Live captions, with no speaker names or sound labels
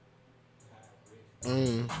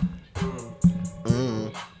Mm.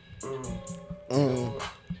 Mm. Mm.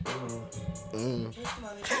 Mm.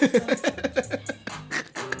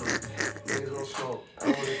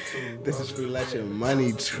 This is Free Let Your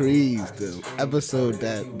Money Trees, the episode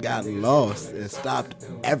that got lost and stopped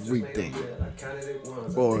everything.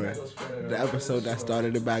 Or the episode that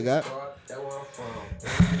started it back up.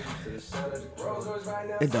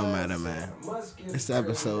 It don't matter, man. It's the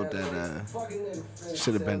episode that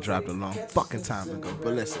should have been dropped a long fucking time ago.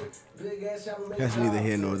 But listen, that's neither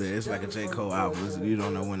here nor there. It's like a J. Cole album. You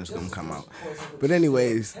don't know when it's gonna come out. But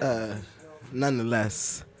anyways,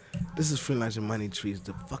 nonetheless, this is Free Let Your Money Trees,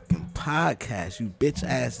 the fucking podcast, you bitch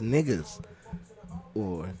ass niggas.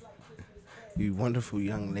 Or you wonderful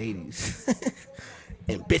young ladies.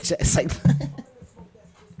 And bitch ass like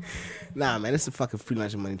Nah, man, it's the fucking Free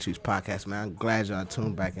Let Your Money Trees podcast, man. I'm glad y'all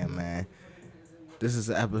tuned back in, man. This is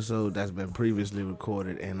an episode that's been previously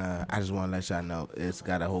recorded, and I just want to let y'all know it's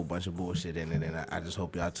got a whole bunch of bullshit in it, and I just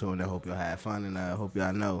hope y'all tuned in, hope y'all had fun, and I hope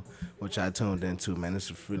y'all know what y'all tuned into, man.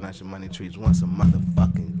 This is Free Let Your Money Trees once a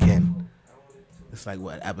motherfucking again. It's like,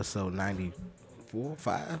 what, episode 94,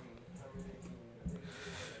 5?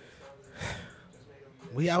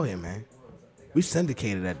 We out here, man. We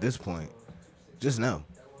syndicated at this point. Just know.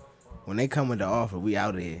 When they come with the offer, we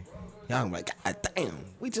out here. Y'all like, God damn,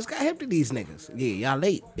 we just got hip to these niggas. Yeah,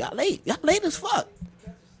 y'all late as fuck.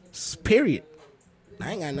 Period.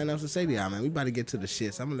 I ain't got nothing else to say to y'all, man. We about to get to the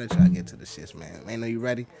shits. I'm gonna let y'all get to the shits, man. Man, are you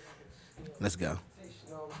ready? Let's go.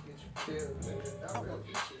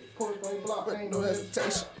 No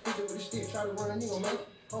hesitation.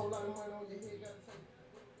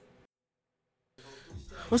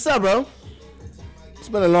 What's up, bro? It's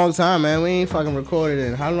been a long time, man. We ain't fucking recorded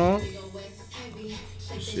in how long?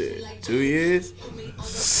 Shit, 2 years?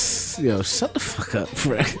 Yo, shut the fuck up,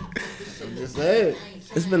 bro. I'm just saying.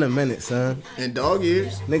 It's been a minute, son. In dog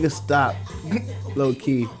years? Nigga, stop. Low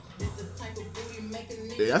key.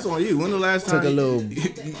 Yeah, that's on you. When the last time Took a little.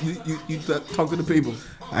 you talk to the people?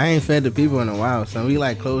 I ain't fed the people in a while, son. We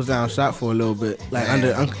like closed down shop for a little bit, like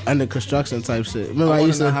under construction type shit. Remember I how you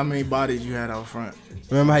want to know said? how many bodies you had out front.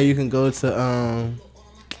 Remember how you can go to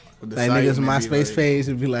like niggas' MySpace like, page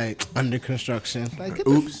and be like under construction. Like,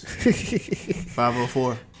 oops.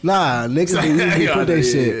 504. Nah, niggas would put that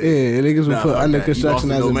shit. Yeah, niggas would put under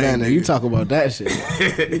construction as a banner. You talk about that shit.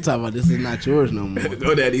 You talk about this is not yours no more.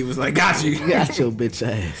 GoDaddy was like, got you. Got your bitch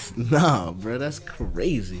ass. Nah, bro, that's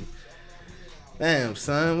crazy. Damn,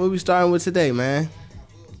 son, what we starting with today, man?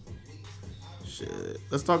 Shit.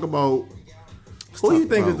 Let's talk about who you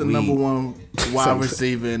think is the number one wide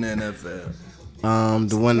receiver in the NFL.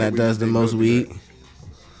 The one that does the most weed.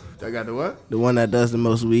 I got the what? The one that does the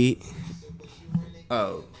most weed.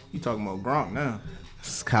 Oh, you talking about Gronk now?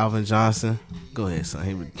 It's Calvin Johnson. Go ahead,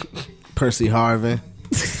 son. Percy Harvin.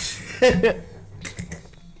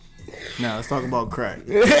 Now let's talk about crack.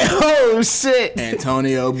 Oh shit.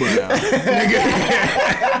 Antonio Brown. Nigga.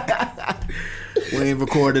 We ain't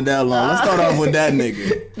recording that long. Let's start off with that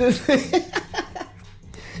nigga.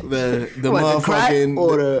 The what, motherfucking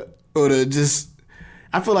or the just.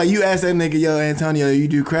 I feel like you asked that nigga, yo, Antonio, you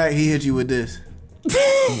do crack? He hit you with this.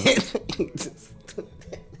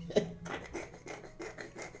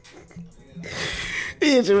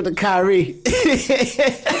 He hit you with the Kyrie.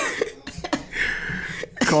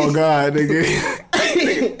 Call God,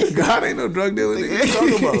 nigga. God ain't no drug dealer, nigga. What you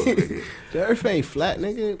talking about, nigga? The earth ain't flat,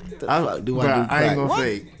 nigga. I ain't gonna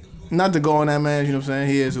fake. Not to go on that man, you know what I'm saying?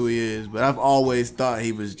 He is who he is. But I've always thought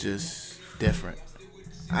he was just different.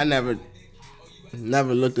 I never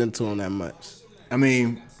looked into him that much. I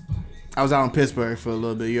mean, I was out in Pittsburgh for a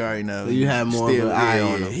little bit. You already know. So you had more of an eye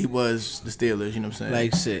on him. He was the Steelers, you know what I'm saying?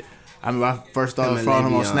 Like shit. I mean, I first started following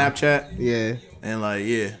him on Snapchat. Yeah. And like,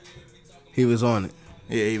 yeah. He was on it.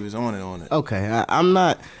 Yeah, he was on it. Okay, I'm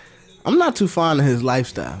not too fond of his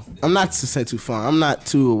lifestyle. I'm not to say too fond. I'm not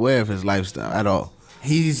too aware of his lifestyle at all.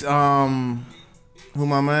 He's who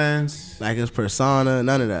my man's like his persona,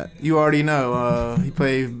 none of that. You already know. He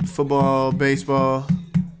played football, baseball.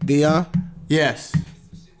 Dion? Yes.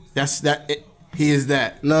 That's that. He is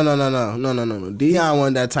that. No. Dion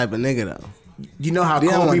wasn't that type of nigga though. You know how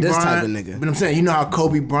Dion Kobe this Bryant, type of nigga. But I'm saying, you know how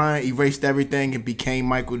Kobe Bryant erased everything and became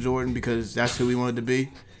Michael Jordan because that's who he wanted to be.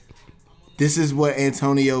 This is what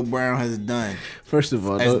Antonio Brown has done. First of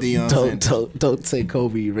all, don't say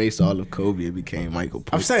Kobe erased all of Kobe and became Michael.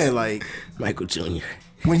 I'm saying like Michael Jr.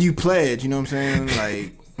 When you pledge, you know what I'm saying?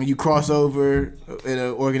 Like when you cross over in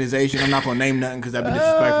an organization, I'm not gonna name nothing because that'd be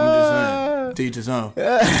disrespectful. I'm just saying, to each his own.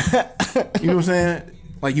 You know what I'm saying?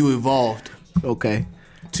 Like you evolved. Okay.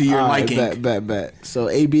 to your liking. Bet. So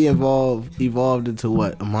AB evolved into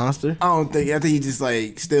what? A monster? I think he's just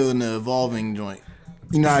like still in the evolving joint.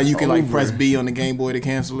 You know how you can like press B on the Game Boy to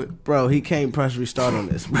cancel it? Bro, he can't press restart on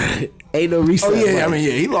this. Ain't no reset. Oh yeah,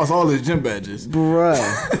 he lost all his gym badges.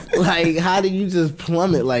 Bruh. Like, how do you just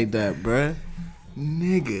plummet like that, bruh?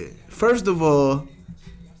 Nigga. First of all,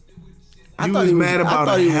 you was mad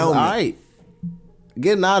about a helmet. Alright.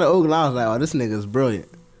 Getting out of Oakland, I was like, oh, this nigga's brilliant.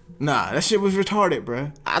 Nah, that shit was retarded,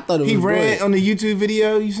 bruh. I thought it was He ran brilliant. on the YouTube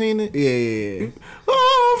video. You seen it? Yeah.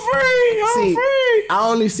 Oh, I'm free. I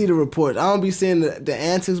only see the reports. I don't be seeing the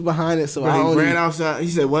antics behind it. So Bro, he ran outside. He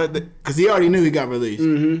said, what? Because he already knew he got released.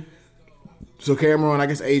 Mm-hmm. So Cameron, I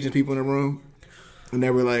guess agent people in the room, and they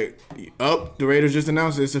were like, the Raiders just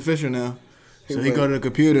announced it. It's official now. So he go to the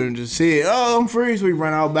computer and just see it. Oh, I'm free. So he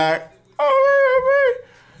ran out back. Oh, I'm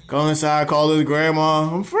free. Go inside, call his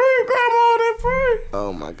grandma. I'm free, grandma. I'm free.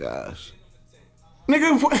 Oh, my gosh.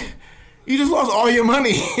 Nigga, what? You just lost all your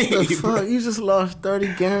money. The fuck? You just lost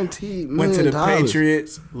 30 guaranteed $1 million. Went to the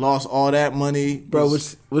Patriots, lost all that money. Bro,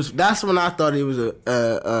 which that's when I thought he was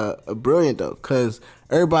a brilliant, though. Because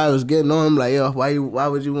everybody was getting on him like, yo, why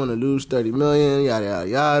would you want to lose $30 million, yada, yada,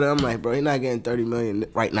 yada. I'm like, bro, he's not getting $30 million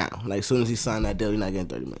right now. Like, as soon as he signed that deal, he's not getting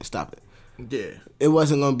 $30 million. Stop it. Yeah. It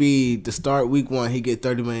wasn't going to be the start week 1, he get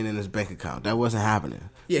 $30 million in his bank account. That wasn't happening.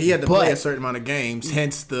 Yeah, he had to play a certain amount of games,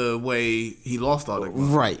 hence the way he lost all that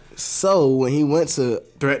money. Right. So, when he went to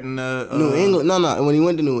Threatened New England, when he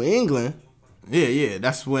went to New England, yeah,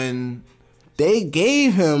 that's when they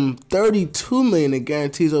gave him $32 million in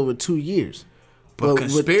guarantees over 2 years. But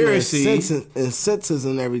conspiracy, with the incentives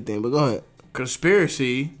and everything. But go ahead.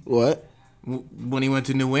 Conspiracy. What? When he went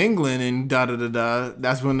to New England and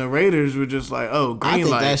that's when the Raiders were just like, oh, green light. I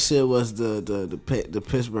think that shit was the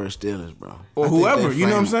Pittsburgh Steelers, bro. Or whoever, you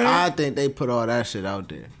know what I'm saying? I think they put all that shit out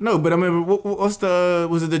there. No, but I remember, was it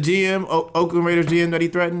the GM, Oakland Raiders GM that he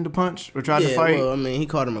threatened to punch or tried to fight? Well, I mean, he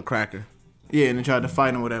called him a cracker. Yeah, and then tried to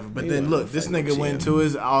fight him or whatever. But then look, this nigga went to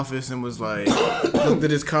his office and was like, looked at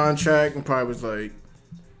his contract and probably was like,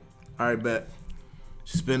 all right, bet.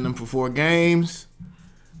 Suspend him for 4 games.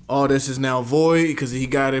 All this is now void because he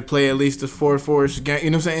got to play at least the 4th game. You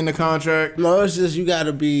know what I'm saying? In the contract. No, it's just you got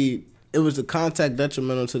to be. It was the contact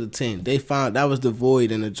detrimental to the team. They found that was the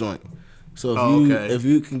void in the joint. So if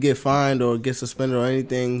you can get fined or get suspended or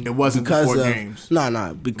anything, it wasn't because the 4 games.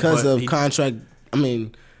 No, because of contract. I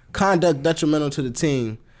mean, conduct detrimental to the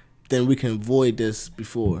team. Then we can void this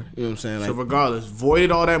before. You know what I'm saying? Like, so regardless,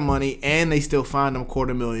 voided all that money and they still fined him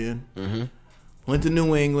 $250,000. Mm-hmm. Went to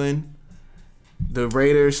New England. The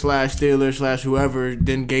Raiders / Steelers / whoever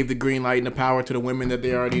then gave the green light and the power to the women that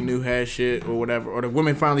they already knew had shit or whatever. Or the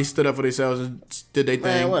women finally stood up for themselves and did their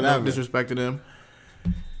thing. No disrespect to them.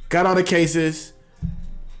 Got all the cases.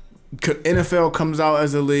 NFL comes out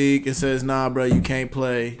as a league and says, nah, bro, you can't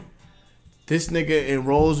play. This nigga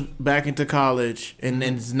enrolls back into college and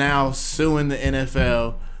is now suing the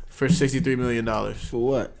NFL for $63 million. For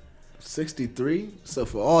what? 63? So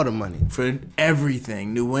for all the money. For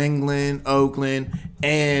everything. New England, Oakland,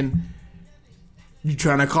 and you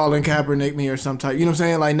trying to call in Kaepernick me or some type. You know what I'm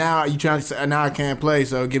saying? Like now you trying to say, now I can't play,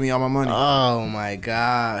 so give me all my money. Oh my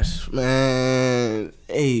gosh, man.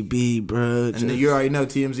 AB, bro. And you already know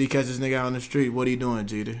TMZ catches nigga out on the street. What are you doing,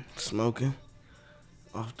 Jeter? Smoking.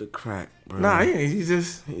 Off the crack, bro. Nah,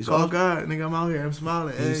 he's oh God, nigga, I'm out here, I'm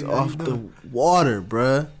smiling. He's off the water,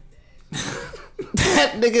 bruh.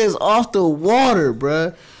 That nigga is off the water,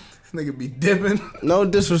 bruh. This nigga be dipping. No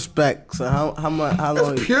disrespect. So how long?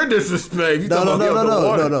 That's pure disrespect. No.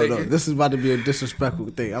 This is about to be a disrespectful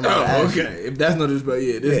thing. I'm about to ask you. If that's no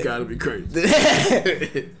disrespect, this gotta be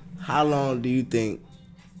crazy. How long do you think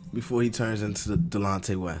before he turns into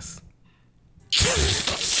Delonte West?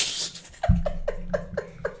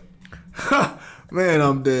 Man,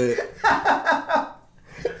 I'm dead.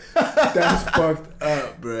 That's fucked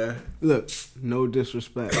up, bruh. Look, no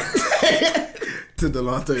disrespect to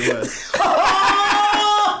Delonte West.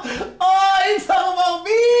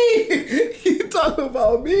 You talking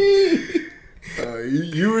about me?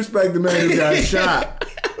 You respect the man who got shot.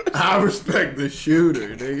 I respect the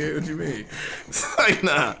shooter, nigga. What you mean? It's like,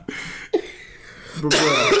 nah. But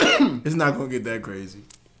bro, it's not gonna get that crazy.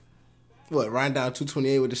 What, riding down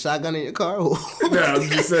 228 with a shotgun in your car? Nah, I'm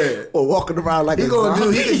just saying. Or walking around like he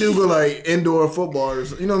can do like indoor football or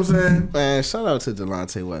something. You know what I'm saying? Man, shout out to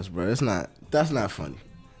Delonte West, bro. That's not funny.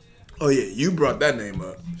 Oh yeah, you brought that name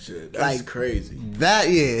up. Shit, that's like, crazy.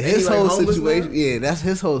 His whole situation. Yeah, that's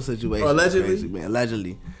his whole situation. Allegedly, crazy, man.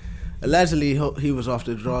 Allegedly. Allegedly, he was off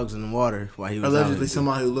the drugs and the water while he was Allegedly, out.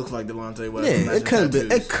 somebody who looks like Delonte West. Yeah, it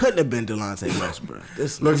couldn't have been Delonte West, bro.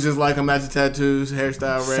 This looks just like him, matching tattoos,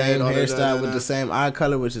 hairstyle red, same hairstyle with the same eye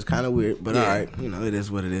color, which is kind of weird. But all right, it is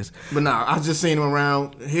what it is. But nah, I just seen him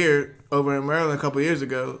around here over in Maryland a couple years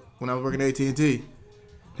ago when I was working at AT&T.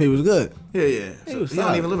 He was good. Yeah. He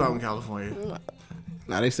don't even live out in California.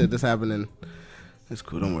 Nah, they said this happened in. It's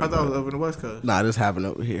cool. Don't worry. I thought it was about over in the West Coast. Nah, this happened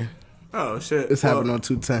over here. Oh shit! This happened on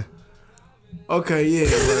 210. Okay, yeah.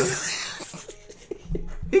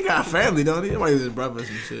 He got family, don't he? He might be his brother or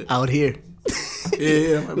some shit. Out here.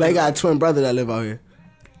 Yeah. Like, got a twin brother that live out here.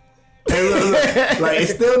 Hey, look. Like,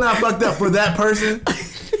 it's still not fucked up for that person.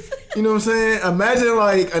 You know what I'm saying? Imagine,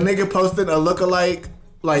 like, a nigga posting a lookalike,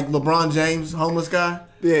 like, LeBron James, homeless guy.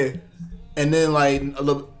 Yeah. And then, like,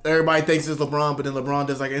 everybody thinks it's LeBron, but then LeBron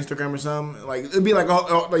does, like, Instagram or something. Like, it'd be like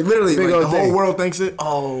literally, like, the whole world thinks it.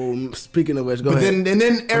 Oh, speaking of which, go ahead.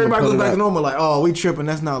 Then everybody goes back to normal, like, oh, we tripping,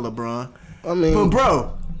 that's not LeBron. I mean, but,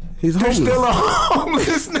 bro, he's there's homeless. still a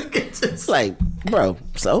homeless nigga. Just like, bro,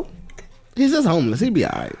 so? He's just homeless. He'd be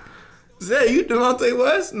all right. Zay, you Delonte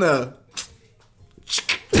West? No.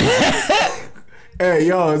 Hey,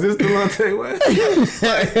 y'all, is this Delonte West?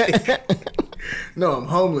 No, I'm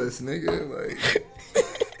homeless, nigga. Like,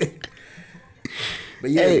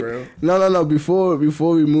 but yeah, bro. No. Before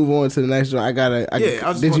we move on to the next one,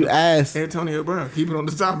 did you ask Antonio Brown? Keep it on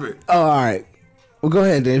the topic. Oh, all right. Well, go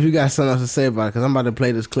ahead then. If you got something else to say about it, because I'm about to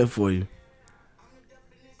play this clip for you.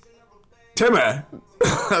 Timmy, I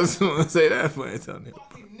just want to say that for Antonio.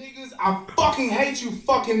 Niggas, I fucking hate you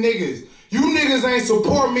fucking niggas. You niggas ain't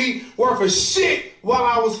support me worth a shit while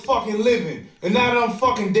I was fucking living. And now that I'm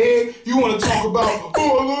fucking dead, you want to talk about,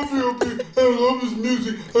 oh, I love B.O.B., I love his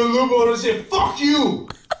music, I love all this shit. Fuck you.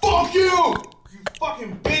 Fuck you. You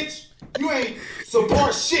fucking bitch. You ain't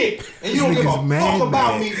support shit. And you don't give a fuck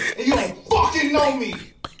about me. And you don't fucking know me.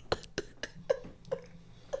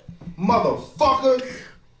 Motherfucker.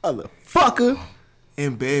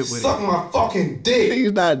 In bed with Suck my fucking dick.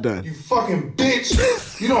 He's not done. You fucking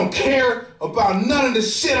bitch. You don't care about none of the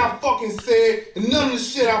shit I fucking said and none of the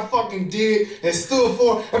shit I fucking did and stood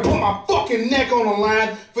for and put my fucking neck on the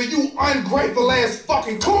line for you ungrateful ass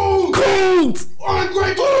fucking coons.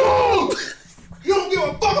 Ungrateful coons. You don't give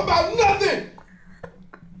a fuck about nothing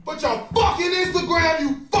but your fucking Instagram,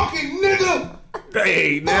 you fucking nigga.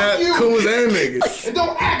 Hey, now coons and niggas. And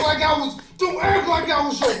don't act like I was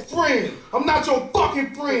your friend. I'm not your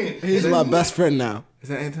fucking friend. He's my best friend now. Is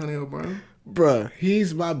that Antonio Brown? Bruh,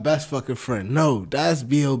 he's my best fucking friend. No, that's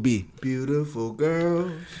B.O.B. Beautiful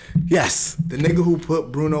girls. Yes. The nigga who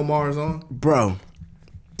put Bruno Mars on. Bro.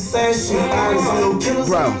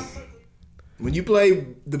 When you play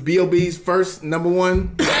the B.O.B.'s first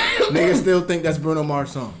 #1, niggas still think that's Bruno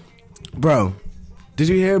Mars song. Bro, did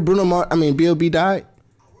you hear B.O.B. died?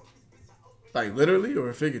 Like literally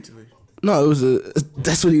or figuratively? No, it was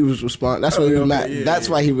that's what he was responding. That's what he was mad. Yeah, that's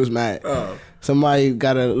why he was mad. Oh. Somebody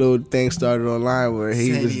got a little thing started online where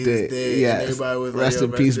he was dead. Yeah, everybody was rest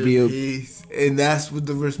like, in peace, B.O.B. And that's what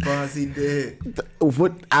the response he did.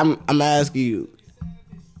 What I'm asking you,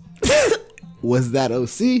 was that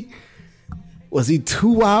OC? Was he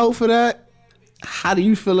too wild for that? How do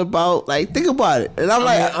you feel about think about it? And I'm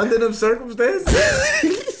like, under them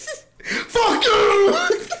circumstances, fuck you.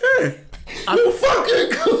 I'm fucking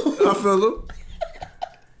cool. I feel him.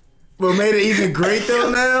 But made it even great though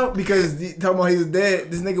now because talking about he was dead.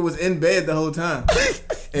 This nigga was in bed the whole time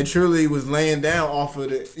and truly was laying down off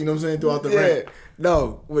of it. You know what I'm saying throughout the rant.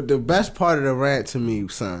 No, what the best part of the rant to me,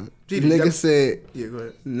 son. The nigga said, "Yeah, go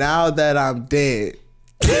ahead." Now that I'm dead.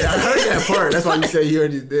 Yeah, I heard that part. That's why you say you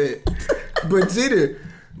already dead. But Jeter,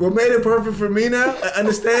 what made it perfect for me now? I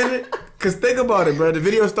understand it. Cause think about it, bro. The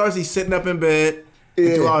video starts. He's sitting up in bed. Yeah.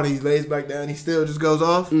 And throughout, he lays back down. He still just goes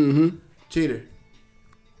off. Mm-hmm. Cheater.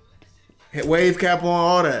 Hit wave cap on,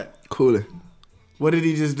 all that. Cool. What did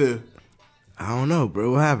he just do? I don't know,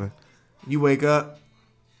 bro. What happened? You wake up.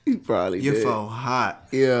 He probably Your did. phone hot.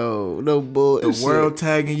 Yo, no bullshit. The world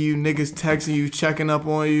tagging you, niggas texting you, checking up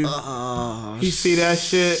on you. Oh, he see that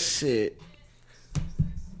shit. Shit.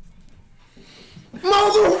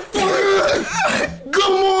 Motherfucker!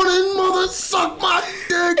 Good morning, mother. Suck my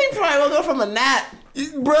dick. He probably woke up from a nap.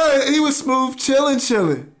 Bro, he was smooth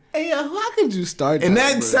chilling. Hey, how could you start and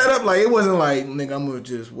that? And that setup, it wasn't like, nigga, I'm gonna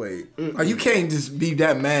just wait. Like, you can't just be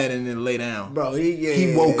that mad and then lay down. Bro,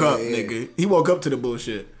 he woke up, nigga. He woke up to the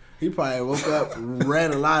bullshit. He probably woke up,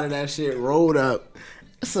 read a lot of that shit, rolled up.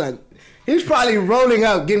 Son, he's probably rolling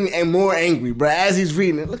up, getting more angry, bro, as he's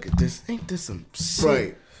reading it. Look at this. Ain't this some shit?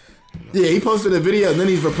 Right. Yeah, he posted a video and then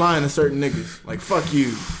he's replying to certain niggas. Like, fuck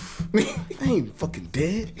you. I ain't fucking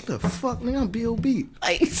dead. What the fuck, nigga? I'm B.O.B.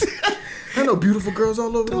 Like, I know beautiful girls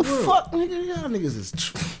all over the the world. fuck, nigga? Y'all niggas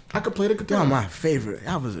is... I could play the guitar. Y'all my favorite.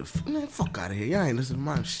 Y'all was man, fuck out of here. Y'all ain't listen to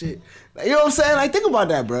my shit. Like, you know what I'm saying? Like, think about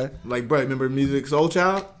that, bro. Like, bro, remember Music Soul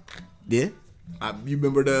Child? Yeah? You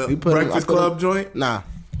remember the We put him- Breakfast I put Club him- joint? Nah.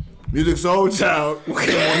 Music Soul Child came on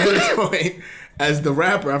that joint as the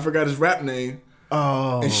rapper. I forgot his rap name.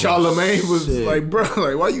 Oh, And Charlamagne was shit. like, bro,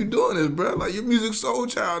 like, why you doing this, bro? Like, you're Music Soul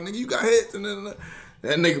Child, nigga. You got hits. And then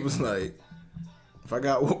that nigga was like, if I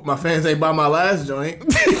got, my fans ain't buy my last joint.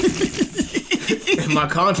 And my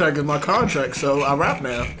contract is my contract, so I rap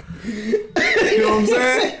now. You know what I'm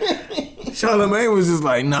saying? Charlamagne was just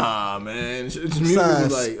like, nah, man. His music Son,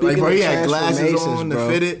 was like speaking bro, he of had glasses transformations, on bro.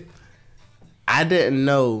 to fit it. I didn't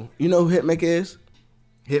know. You know who Hitmaker is?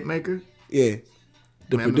 Hitmaker? Yeah.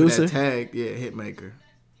 The Man, I remember producer? that tag, yeah, Hitmaker.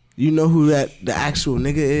 You know who the actual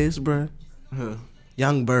nigga is, bro? Huh.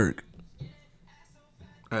 Young Berg.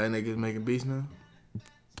 That nigga's making beats now?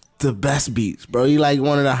 The best beats, bro. He like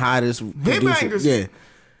one of the hottest producers. Hitmakers. Yeah.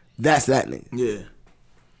 That's that nigga. Yeah.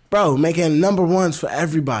 Bro, making number ones for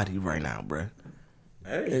everybody right now, bro.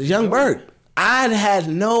 Hey, It's Young Berg. I had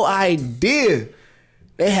no idea.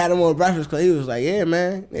 They had him on Breakfast Club. He was like, yeah,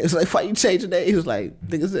 man. It was like, why you change your name? He was like,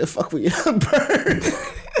 nigga said, fuck with Young Berg.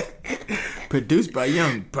 Produced by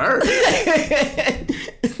Young Berg.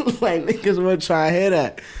 Like, niggas weren't trying to hear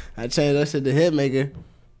that. I changed that shit to Hitmaker.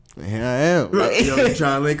 And here I am. Like, Yo, you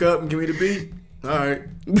trying to link up and give me the beat? All right.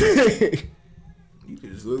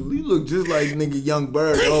 You look just like nigga Young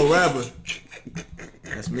Berg, old rapper.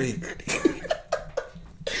 That's me.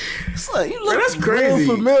 Son, you Bro, look that's crazy.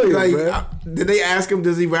 real familiar, like, bro. did they ask him,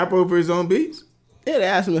 does he rap over his own beats? Yeah, they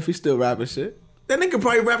asked him if he still rapping shit. That nigga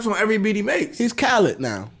probably raps on every beat he makes. He's Khaled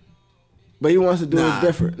now. But he wants to do it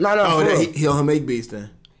different. No, Oh, for real. he'll make beats then.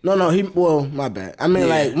 No, well, my bad. I mean, Yeah.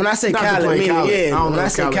 like, when I say Not to Khaled, I play mean, Khaled. I yeah. don't When know I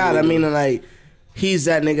if say Khaled Khaled, I really mean, do. like, he's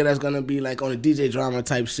that nigga that's gonna be, like, on a DJ drama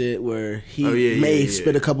type shit where he may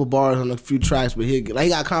spit a couple bars on a few tracks, but he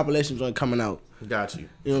got compilation joint coming out. Got you.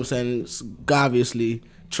 You know what I'm saying? It's obviously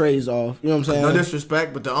trays off. You know what I'm saying? No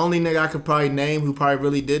disrespect, but the only nigga I could probably name who probably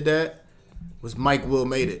really did that was Mike Will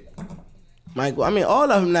Made It. Mike, I mean,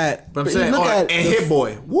 all of them that. But I'm you saying, look at and the- Hit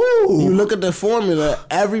Boy. Woo! You look at the formula,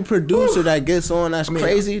 every producer that gets on that's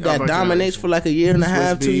crazy, I'm that about to dominates say, for like a year and a Swiss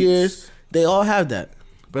half, 2 Beats. years, they all have that.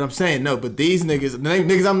 But I'm saying no. But these niggas, the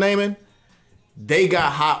niggas I'm naming, they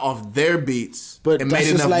got hot off their beats, But and that's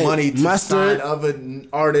made just enough like money to Mustard, sign other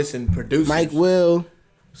artists and producers. Mike Will,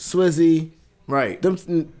 Swizzy, right? them,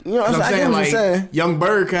 you know, I'm I get saying what like you're saying. Young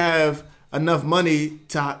Berg could have enough money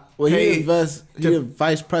to Well, pay. he the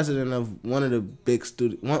vice president of one of the big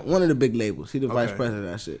one of the big labels. He the vice Okay. president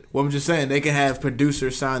of that shit. Well, I'm just saying they can have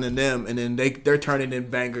producers signing them, and then they're turning in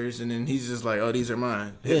bangers, and then he's just like, oh, these are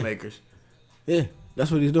mine, hit Yeah. makers, Yeah, that's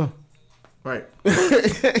what he's doing. right?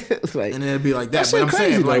 It's like, And then it'd be like that. That But shit I'm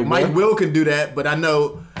saying crazy like though, Mike bro. Will can do that, but I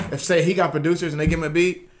know if say he got producers and they give him a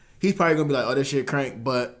beat, he's probably gonna be like, oh, this shit crank,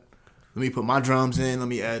 but let me put my drums in, let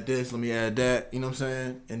me add this, let me add that. You know what I'm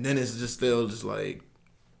saying? And then it's just still just like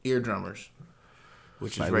eardrummers,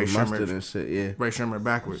 which is like Ray with Mustard Shermer. and shit. Yeah, Ray Shermer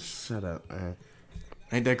backwards. shut up, man.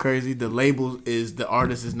 Ain't that crazy? The label is the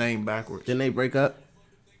artist's name backwards. Didn't they break up?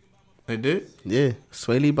 They did? Yeah,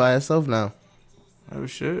 Sway Lee by herself now. Oh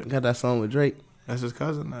shit. Got that song with Drake. That's his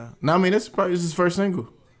cousin now. No, I mean this is his first single.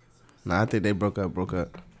 Nah, I think they broke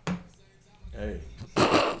up. Hey.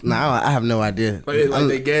 Nah, I have no idea. Like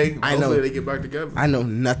they gay. I know. Hopefully they get back together. I know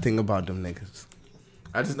nothing about them niggas.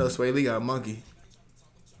 I just know Sway Lee got a monkey.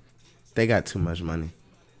 They got too much money.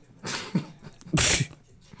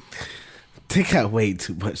 They got way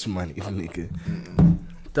too much money, nigga.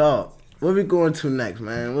 Dog, where we going to next,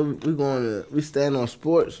 man? We going to? We stand on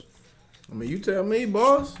sports? I mean, you tell me,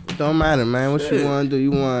 boss. Don't matter, man. What Shit. you want to do?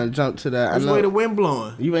 You want to jump to that? Which I know way the wind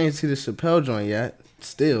blowing? you ain't see the Chappelle joint yet.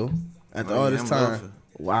 Still, after Oh, all yeah, this I'm time. loafing.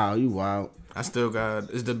 Wow, you wild. I still got.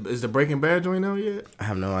 Is the Breaking Bad joint out yet? I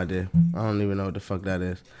have no idea. I don't even know what the fuck that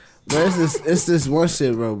is. But it's this one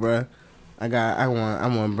shit, bro. I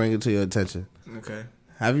want to bring it to your attention. Okay.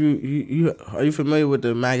 Have you are you familiar with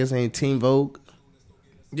the magazine Teen Vogue?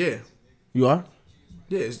 Yeah. You are?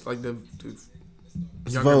 Yeah. It's like the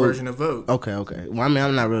It's younger Vogue. version of Vogue. Okay. Well, I mean,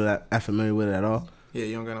 I'm not really that familiar with it at all. Yeah.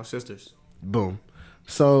 You don't got no sisters. Boom.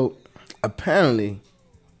 So apparently,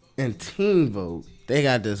 in Teen Vogue, they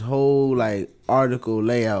got this whole like article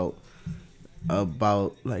layout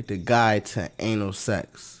about like the guide to anal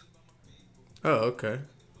sex. Oh, okay.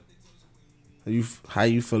 How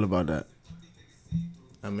you feel about that?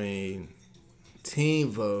 I mean, Teen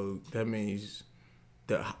Vogue. That means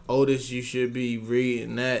the oldest you should be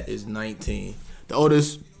reading that is 19. The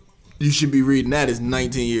oldest you should be reading that is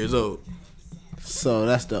 19 years old. So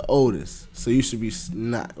that's the oldest. So you should be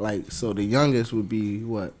not like. So the youngest would be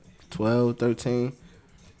what? 12, 13?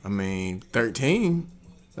 I mean, 13.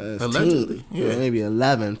 That's Allegedly, teen. yeah. Maybe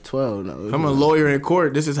 11, 12. No, If I'm a lawyer in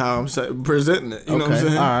court, this is how I'm presenting it. You know what I'm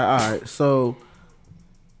saying? All right. So,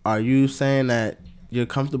 are you saying that you're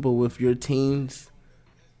comfortable with your teens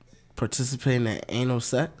participating in anal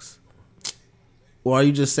sex? Or are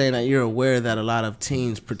you just saying that you're aware that a lot of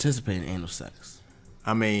teens participate in anal sex?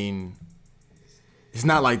 I mean, it's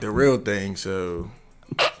not like the real thing, so...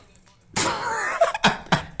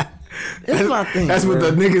 It's my thing, That's bro. what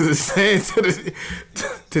the niggas is saying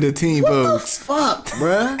to the teen What the folks. fuck,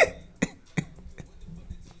 bruh?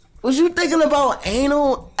 Was you thinking about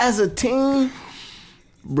anal as a teen?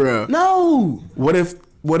 Bruh. No, What if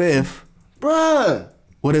bruh.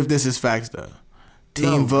 this is facts though?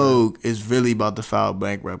 Teen Vogue is really about to file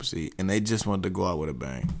bankruptcy and they just want to go out with a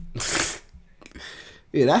bang.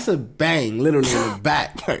 Yeah, that's a bang, literally in the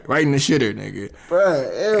back. Right in the shitter, nigga. Bruh,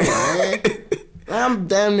 ew, man. I'm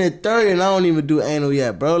damn near 30 and I don't even do anal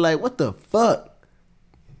yet, bro. Like, what the fuck?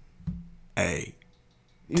 Hey.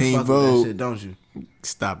 You Teen fuck with Vogue. that shit, don't you?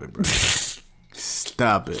 Stop it, bro.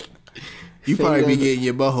 Stop it. You Say probably be that- getting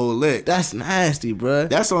your butthole licked. That's nasty, bruh.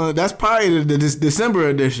 That's probably the December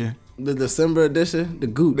edition. The December edition, the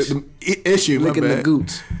gooch. The issue, my Licking the bad.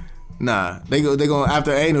 gooch. Nah, they go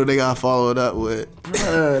after anal. They gotta follow it up with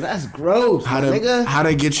Bruh, that's gross, how nigga.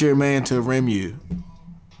 to get your man to rim you.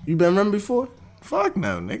 You been rimmed before? Fuck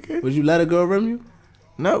no, nigga. Would you let a girl rim you?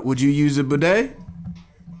 No, would you use a bidet?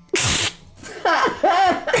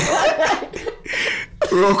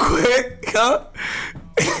 Real quick, huh?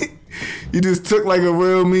 You just took like a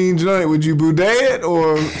real mean joint. Would you bidet it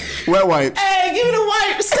or wet wipe? Hey, give me the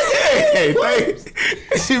wipes. Hey, thanks.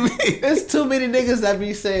 There's too many niggas that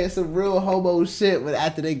be saying some real homo shit, but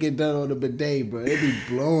after they get done on the bidet, bro, they be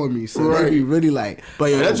blowing me. So Right. they be really like,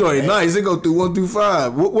 But yeah, that joint nice. It go through 1 through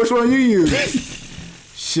 5. Which one you use?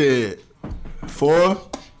 Shit, 4.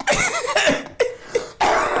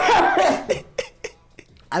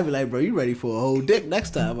 I be like, bro, you ready for a whole dick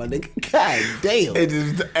next time, my nigga? God damn.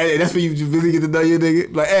 Hey, that's when you just really get to know your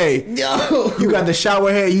nigga. Like, hey, Yo. you got the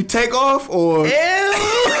shower head you take off, or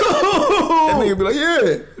that nigga be like,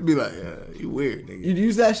 yeah. Be like, you weird, nigga. You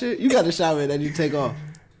use that shit? You got the shower that you take off.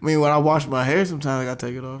 I mean, when I wash my hair, sometimes I gotta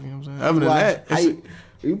take it off. You know what I'm saying? Other than that, How it's-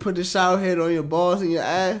 you put the shower head on your balls and your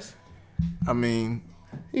ass? I mean,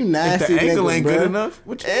 You if nasty the angle nigga, ain't bro. good enough,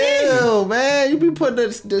 what you mean? Ew, man. You be putting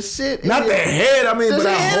the shit in Not your... the head, I mean, Just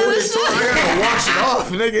but I the head hold of it the so I shit. gotta wash it off,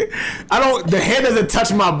 nigga. The head doesn't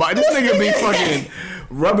touch my body. This nigga be fucking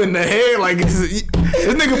rubbing the head like this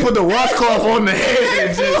nigga put the washcloth on the head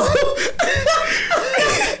and just.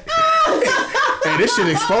 Hey, this shit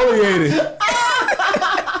exfoliated.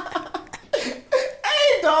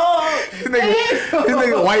 Hey, dog. This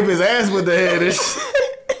nigga wipe his ass with the head and shit.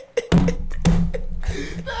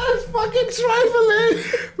 That's fucking trifling.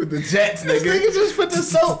 With the jets, This nigga. nigga just put the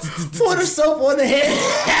soap on the head.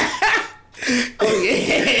 Oh,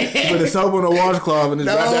 yeah. Put the soap on the washcloth and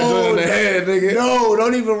just wrap that joint on the head, nigga. No,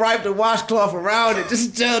 don't even wipe the washcloth around it.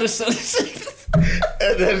 Just gel the soap.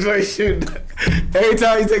 That's right, shit. Every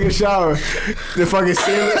time you take a shower, the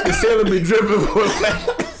ceiling be dripping with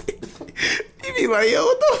wax. You be like, yo,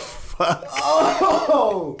 what the fuck?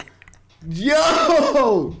 Oh,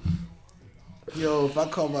 yo, if I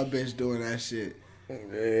caught my bitch doing that shit,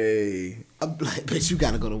 Hey. I'm like, bitch, you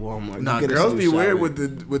gotta go to Walmart. Nah, Get us girls some be shower weird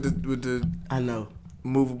head. with the I know.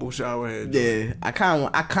 movable shower head. Yeah, I kind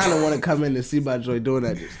of want to come in and see my joy doing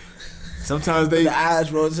that. Just Sometimes they. the eyes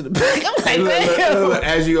roll to the back. I'm like, Look, damn.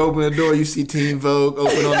 as you open the door, you see Teen Vogue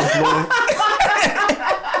open on the floor.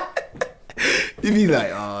 You be like,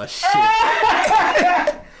 oh shit.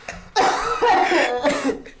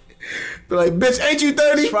 Be like, bitch, ain't you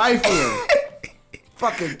 30? Trifling.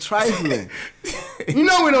 Fucking trifling. You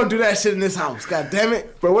know we don't do that shit in this house. God damn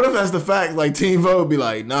it. But what if that's the fact? Like, Teen Vogue be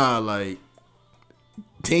like, nah, like,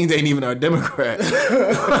 teens ain't even our Democrat.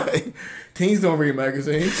 Like, teens don't read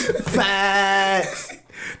magazines. Facts.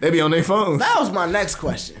 They be on their phones. That was my next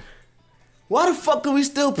question. Why the fuck do we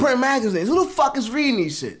still print magazines? Who the fuck is reading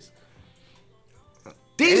these shits?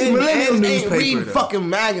 These And millennials ain't newspaper, reading though. fucking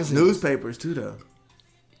magazines. Newspapers, too, though.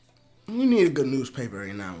 You need a good newspaper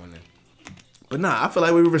every now and then. But nah, I feel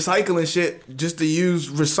like we were recycling shit just to use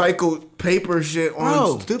recycled paper shit on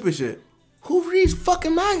Bro. stupid shit. Who reads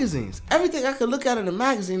fucking magazines? Everything I could look at in a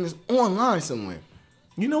magazine is online somewhere.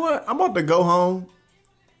 You know what? I'm about to go home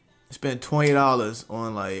and spend $20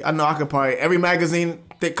 on, like, I know I could probably, every magazine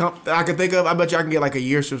that I can think of, I bet you I can get like a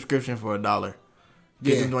year subscription for $1.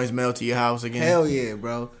 Get Yeah. the noise mail to your house again. Hell yeah,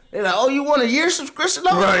 bro. They're like, oh, you want a year subscription?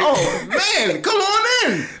 Right. Oh, man, come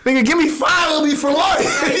on in. Nigga, give me 5, it'll be for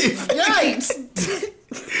life. Yikes.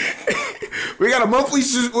 We got a monthly,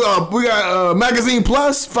 we got Magazine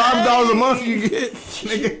Plus, $5 a month you get.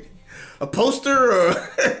 Nigga, a poster or...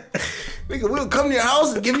 Nigga, we'll come to your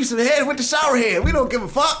house and give you some head with the shower head. We don't give a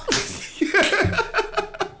fuck.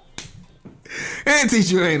 And teach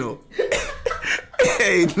you anal.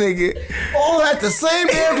 Hey, nigga. All at the same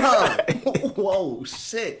damn time. Whoa,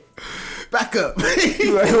 shit. Back up.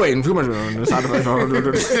 You like, wait, too much on the side of my phone.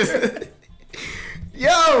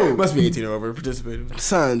 Yo. Must be 18 or over participating.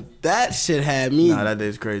 Son, that shit had me. Nah, that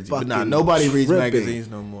is crazy. But nah, Fucking nobody reads tripping. magazines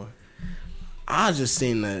no more. I just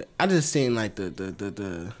seen like the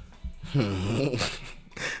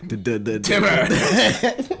Timber.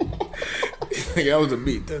 That was a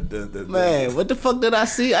beat. Man, what the fuck did I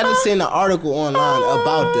see? I just seen an article online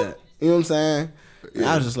about that. You know what I'm saying? And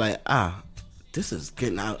I was just like, this is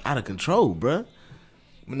getting out of control, bruh.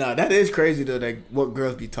 Nah, that is crazy though. That what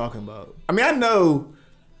girls be talking about. I mean, I know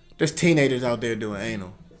there's teenagers out there doing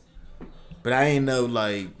anal, but I ain't know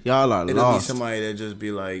like Y'all are it'll lost. be somebody that just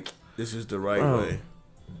be like, this is the right Bro. way.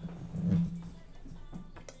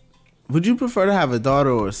 Would you prefer to have a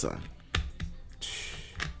daughter or a son?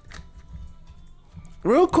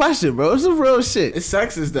 Real question, bro. It's a real shit. It's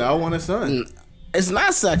sexist though. I want a son. It's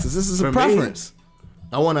not sexist. This is a For me, preference.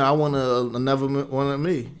 I want another one of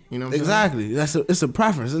me. You know what I'm Exactly. It's a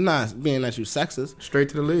preference. It's not being that you sexist. saying? Straight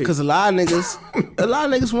to the league. Because a lot of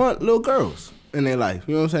niggas want little girls in their life.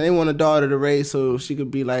 You know what I'm saying? They want a daughter to raise so she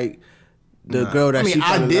could be like the girl that I mean, she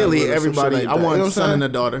fell in love ideally, with or some shit everybody. like I that. want You know a what son I'm and a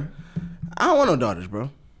saying? daughter. I don't want no daughters, bro.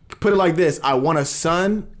 Put it like this: I want a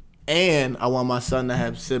son, and I want my son to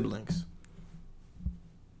have siblings.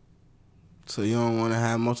 So you don't want to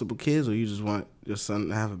have multiple kids, or you just want your son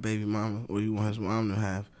to have a baby mama, or you want his mom to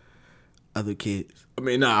have other kids? I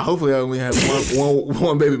mean, nah. Hopefully, I only have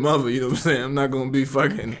one baby mother. You know what I'm saying? I'm not gonna be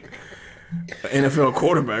fucking an NFL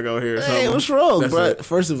quarterback out here. Or Hey, something. what's wrong, That's bro? it.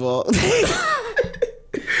 First of all, I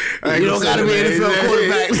ain't you gonna don't gotta say be an the NFL name.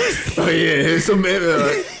 quarterback. Oh yeah, it's some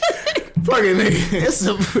fucking nigga. It's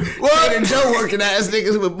some Ed and Joe working ass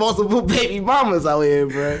niggas with multiple baby mamas out here,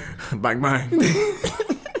 bro. Bang bang.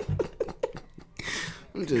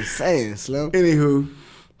 I'm just saying, Slim. Anywho,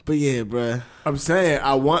 But yeah, bro. I'm saying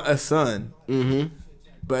I want a son, Mm-hmm.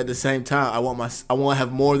 but at the same time, I want to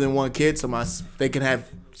have more than one kid, so they can have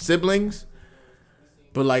siblings.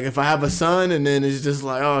 But like, if I have a son and then it's just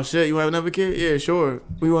like, oh shit, you want another kid? Yeah, sure.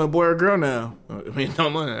 We want a boy or a girl now. I mean, no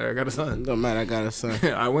money. I got a son. Don't matter. I got a son.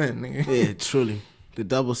 I win, nigga. Yeah, truly. The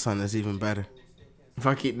double son is even better. If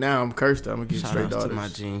I keep now, I'm cursed. I'm gonna get Shout straight out to daughters. my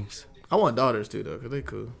genes. I want daughters too, though, cause they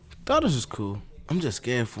cool. Daughters is cool. I'm just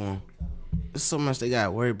scared for them. There's so much they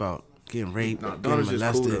gotta worry about. Getting raped, No, getting daughters is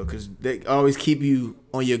cool molested. though, cause they always keep you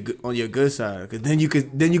on your good side. Cause then you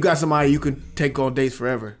got somebody you can take on dates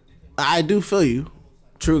forever. I do feel you.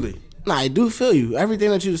 Truly. Nah, I do feel you.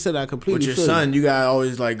 Everything that you said, I completely With your feel son, you gotta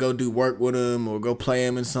always like go do work with him or go play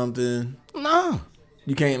him in something. you. No.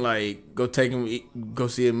 You can't like go take him, go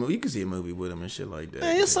see a movie. You can see a movie with him and shit like that.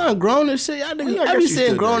 Man, your son grown and shit. Y'all niggas, Yeah, I I be guess you seeing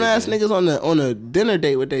still grown do ass that. niggas on a dinner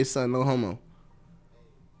date with their son. No homo.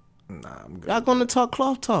 Nah, I'm good. Y'all gonna talk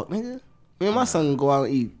cloth talk, nigga. Me and my son gonna go out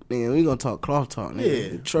and eat, nigga. We gonna talk cloth talk, nigga. Yeah,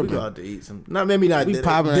 You we tripping. go out to eat some. Maybe not We dinner.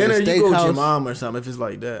 popping at Dinner, the you go with your steakhouse. mom or something if it's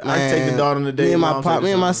like that. I Man, take the daughter on the date. Me and mom take me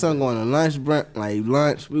the and my son. son going to lunch, like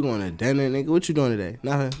lunch. We going to dinner, nigga. What you doing today?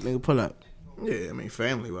 Nothing, nigga. Pull up. Yeah, I mean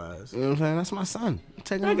family wise. You know what I'm saying? That's my son. I'm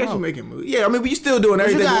taking I him guess you out. making moves. Yeah, I mean, but you still doing But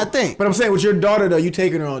you everything. gotta think. But I'm saying with your daughter though, you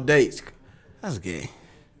taking her on dates. That's gay.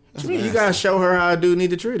 That's You nasty. gotta show her how a dude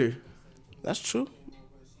need to treat her. That's true.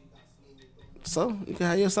 So you can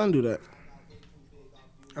have your son do that.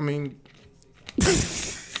 I mean,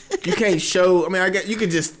 you can't show. I mean, I guess you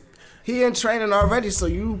could just. He in training already, so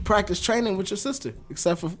you practice training with your sister.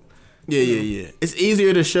 Except for Yeah. It's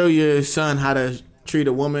easier to show your son how to treat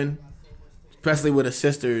a woman, especially with a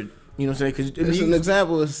sister. You know what I'm saying? it's Because an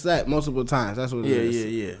example is set multiple times. That's what it is.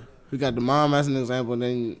 yeah. We got the mom as an example,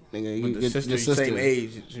 then nigga, you With the get sister, your sister. same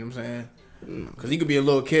age. You know what I'm saying? Because you could be a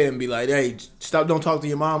little kid and be like, hey, stop, don't talk to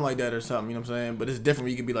your mom like that or something. You know what I'm saying? But it's different.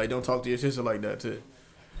 You could be like, don't talk to your sister like that too.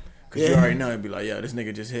 Because you Yeah. already know it'd be like, yeah, this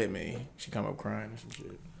nigga just hit me. She come up crying or some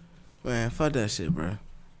shit. Man, fuck that shit, bro.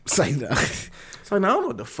 It's like that. It's like, now I don't know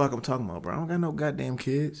what the fuck I'm talking about, bro. I don't got no goddamn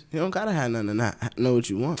kids. You don't gotta have nothing to not know what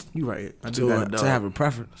you want. You right. I do got a dog. To have a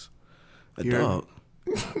preference. A You heard dog.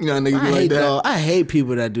 You know, niggas be I like hate that. dog. I hate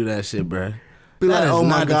people that do that shit, bro. Be That like, is oh my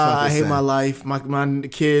not the god, I fucking hate my same. life. My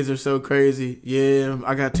kids are so crazy. Yeah,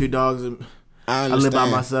 I got 2 dogs and I I live by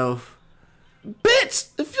understand. myself. Bitch,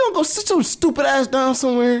 if you don't go sit your stupid ass down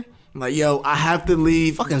somewhere. Like, yo, I have to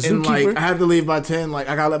leave. Fucking and, zookeeper. like, I have to leave by 10. Like,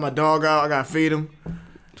 I gotta let my dog out. I gotta feed him.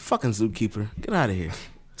 Fucking zookeeper. Get out of here.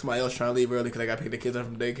 Somebody else trying to leave early because I gotta pick the kids up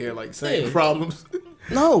from daycare. Like, same problems.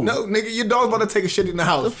 No. No, nigga, your dog's about to take a shit in the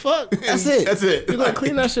house. The fuck? That's it. That's it. You gotta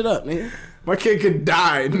clean that shit up, nigga. My kid could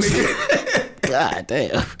die, nigga. God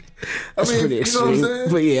damn. That's pretty you know what I'm extreme. saying?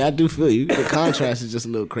 But yeah, I do feel you. The contrast is just a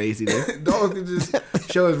little crazy there. Dog can just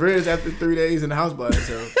show his ribs after 3 days in the house by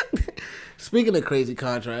himself. Speaking of crazy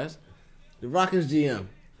contrast, the Rockets GM.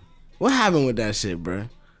 What happened with that shit, bro?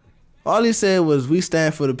 All he said was, we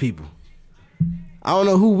stand for the people. I don't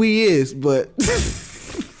know who we is, but...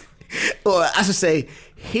 or I should say,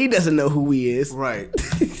 he doesn't know who we is. Right.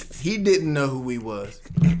 He didn't know who we was.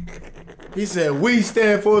 He said, we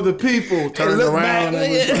stand for the people. Turned looked around back,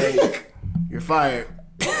 and was like, you're fired.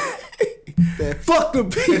 Fuck the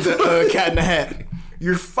people. It's a cat in the hat.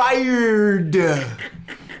 You're fired.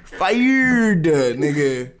 Fired,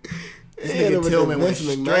 nigga. This nigga Tillman went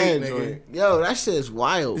straight, nigga. Yo, that shit is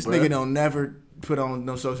wild, This bro. nigga don't never put on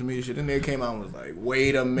no social media shit. This nigga came out and was like,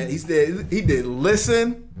 wait a minute. He did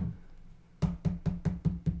listen.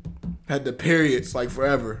 Had the periods like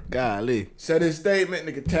forever. Golly. Said his statement,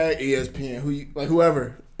 nigga tag ESPN,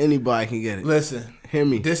 whoever. Anybody can get it. Listen. Hear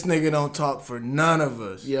me. This nigga don't talk for none of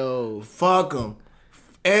us. Yo. Fuck him.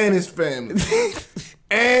 And his family.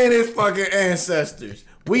 And his fucking ancestors.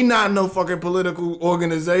 We not no fucking political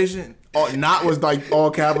organization. Not was like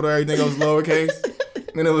all capital, everything was lowercase.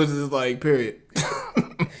 And it was just like, period.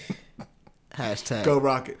 Hashtag. Go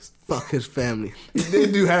Rockets. Fuck his family. He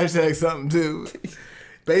did do hashtag something too.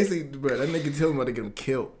 Basically, bro, that nigga Tillman about to get him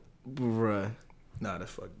killed. Bruh. Nah,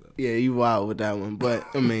 that's fucked up. Yeah, you wild with that one. But,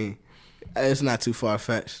 I mean, it's not too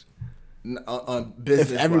far-fetched. On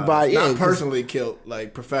business, If everybody- not yeah, personally killed,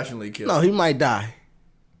 like professionally killed. No, he might die.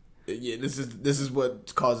 Yeah, this is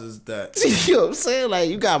what causes that. You know what I'm saying? Like,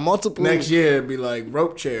 you got multiple... Next year, it'd be like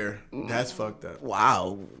rope chair. That's fucked up.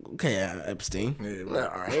 Wow. Okay, Epstein. Yeah, right.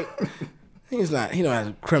 All right. He don't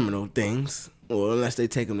have criminal things. Or unless they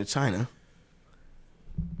take him to China.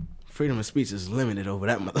 Freedom of speech is limited over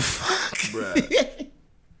that motherfucker. Bruh.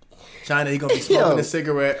 China, he gonna be smoking Yo. a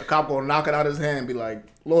cigarette. A cop will knock it out his hand and be like,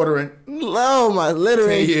 loitering. Oh, my...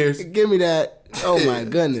 Literally. 10 years. Give me that. Oh, my Yeah,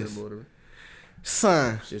 goodness. loitering.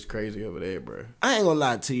 Son, Shit's crazy over there, bro. I ain't gonna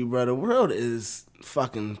lie to you, bro. The world is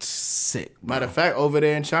fucking sick. Bro. Matter of fact, over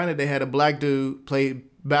there in China, they had a black dude play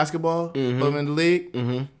basketball over in the league.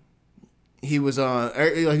 Mm-hmm. He was on.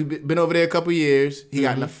 He been over there a couple years. He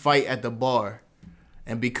got in a fight at the bar,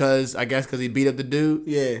 and because he beat up the dude,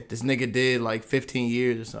 Yeah. this nigga did like 15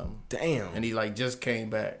 years or something, Damn. and he like just came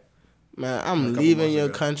back. Man, I'm couple leaving months your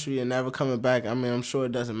ago. country and never coming back. I mean, I'm sure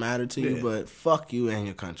it doesn't matter to you, Yeah. but fuck you and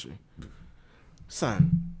your country.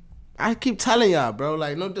 Son, I keep telling y'all, bro,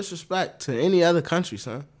 like, no disrespect to any other country,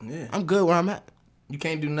 son. Yeah. I'm good where I'm at. You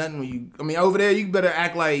can't do nothing when you. I mean, over there, you better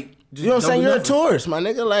act like. Just You know what I'm don't saying? do You're a nothing. tourist, my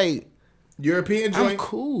nigga. Like, European I'm joint.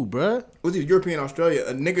 cool, bro. Was it European Australia?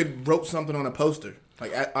 A nigga wrote something on a poster,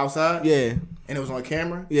 like outside. Yeah, And it was on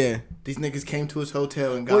camera. yeah. These niggas came to his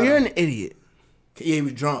hotel and got Well, you're him. an idiot. Yeah, he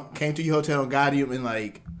was drunk. Came to your hotel and got him, and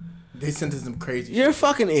like they sent us some crazy You're a shit.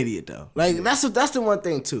 fucking idiot, though. Like, that's the one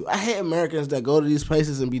thing, too. I hate Americans that go to these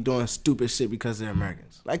places and be doing stupid shit because they're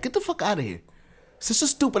Americans. Like, get the fuck out of here. Sit your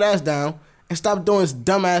stupid ass down and stop doing this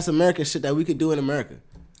dumbass American shit that we could do in America.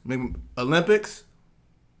 Maybe Olympics.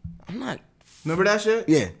 I'm not... Remember that shit?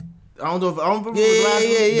 Yeah. I don't remember Yeah, the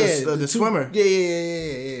last yeah. one. The swimmer.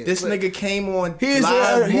 Yeah. This nigga came on He's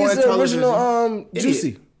live he's on the television. original Idiot.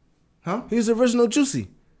 Juicy. Huh? He's the original Juicy.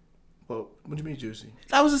 Well, what do you mean juicy?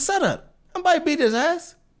 That was a setup. Somebody beat his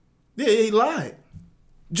ass. Yeah, he lied.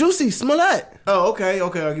 Juicy Smollett. Oh, okay, I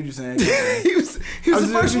get what you're saying. he was the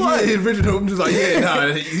first one. The original. I'm just like, yeah, nah.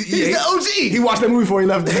 He's the OG. He watched that movie before he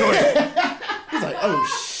left the joint. He's like,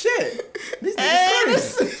 oh shit. These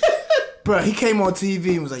niggas crazy. Bro, he came on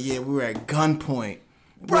TV and was like, yeah, we were at gunpoint.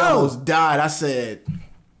 We Bro. almost died. I said,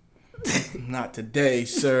 not today,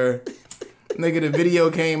 sir. Nigga, the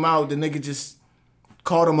video came out. The nigga just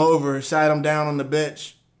called him over, sat him down on the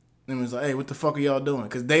bench, and was like, hey, what the fuck are y'all doing?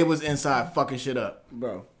 Because they was inside fucking shit up.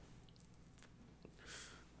 Bro.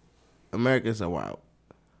 Americans are wild.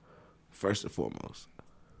 First and foremost.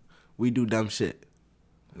 We do dumb shit.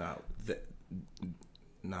 Nah,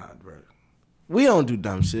 bro. We don't do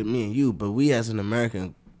dumb shit, me and you, but we as an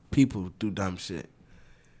American people do dumb shit.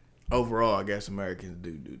 Overall, I guess Americans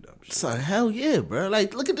do dumb shit. So hell yeah, bro.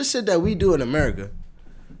 Like, look at the shit that we do in America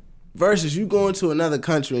versus you going to another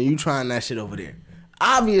country and you trying that shit over there.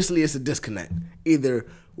 Obviously, it's a disconnect. Either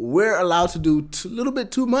we're allowed to do a little bit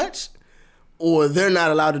too much, or they're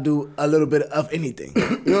not allowed to do a little bit of anything. You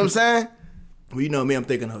know what I'm saying? Well, you know me, I'm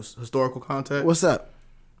thinking historical context. What's up?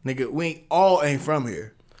 Nigga, we ain't from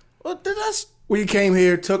here. Well, that's We came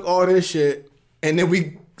here, took all this shit, and then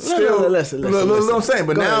we still... listen. Look what I'm saying.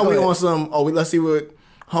 But Go now ahead, we go on some... let's see what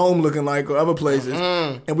home looking like or other places.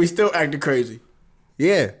 And we still acting crazy.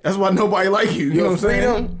 yeah. That's why nobody like you. You know what I'm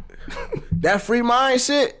saying? That free mind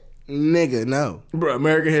shit, nigga, no. Bro,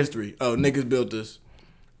 American history. Oh, niggas built this.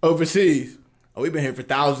 Overseas. Oh, we've been here for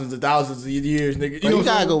thousands and thousands of years, nigga. You, know what I'm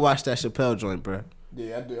gotta saying? go watch that Chappelle joint, bro.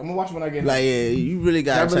 Yeah, I do. I'm gonna watch when I get Like, yeah, you really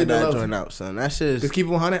gotta That really check that love joint out, son. That shit Just is... keep it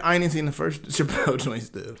 100. I ain't even seen the first Chappelle joint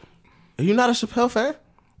still. Are you not a Chappelle fan?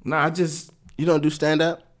 Nah, I just You don't do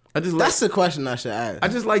stand-up? like, That's the question I should ask. I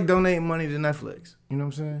just like donating money to Netflix. You know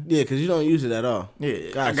what I'm saying? Yeah, because you don't use it at all. Yeah,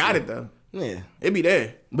 I Gotcha. got it though. Yeah. It be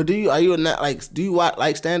there. But do you watch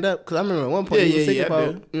like stand up? Because I remember at one point you was thinking I about,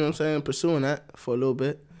 do. you know what I'm saying, pursuing that for a little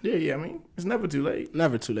bit. Yeah. I mean, it's never too late.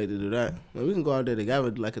 Never too late to do that. Well, we can go out there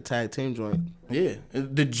together like a tag team joint, Yeah,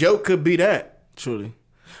 the joke could be that. truly.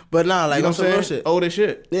 But nah, like You know on what some I'm real saying? shit. Old as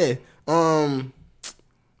shit. Yeah.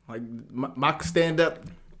 Like my stand up,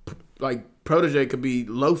 like protege could be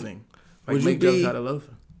loafing. Like Would you make jokes be- out of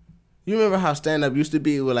loafing. You remember how stand up used to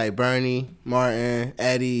be with like Bernie, Martin,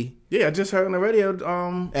 Eddie. Yeah, I just heard on the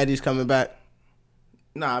radio. Eddie's coming back.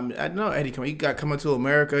 Nah, I know Eddie coming. He got Coming to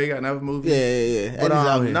America. He got another movie. Yeah. But Eddie's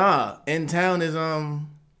out here. nah, in town is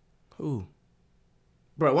Who?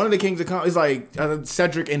 bro, one of the kings of comedy is like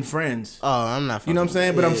Cedric and Friends. Oh, I'm not. You know what I'm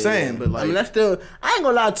saying? But I'm saying, but like, I mean, that's still. I ain't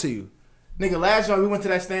gonna lie to you. nigga, last year we went to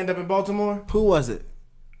that stand up in Baltimore. Who was it?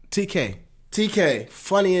 TK. TK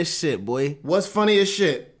Funny as shit, boy. was funny as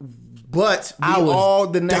shit, but we I was all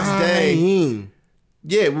the next day. dying.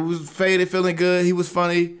 Yeah, we was faded, feeling good. He was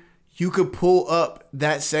funny. You could pull up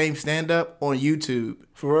that same stand up on YouTube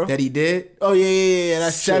For real? that he did. Oh yeah.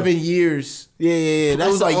 That's 7 true. years. Yeah. That That's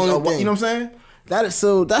was the like, only thing. you know what I'm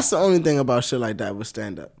saying? That's the only thing about shit like that with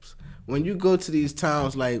stand ups. When you go to these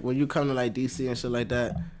towns, like when you come to like DC and shit like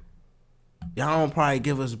that, y'all don't probably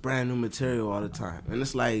give us brand new material all the time. And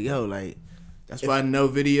it's like, yo, like, That's why no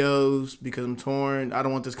videos because I'm torn. I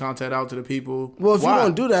don't want this content out to the people. well, if Why? you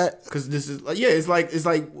don't do that, Because this is like, yeah, it's like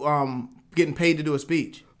getting paid to do a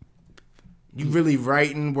speech. You really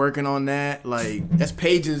writing, working on that, like that's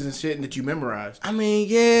pages and shit that you memorized. I mean,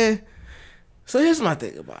 yeah. So here's my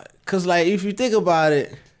thing about it. Cause like if you think about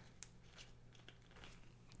it,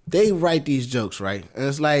 they write these jokes, right? And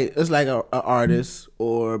it's like a artist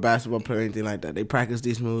or a basketball player or anything like that. They practice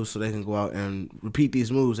these moves so they can go out and repeat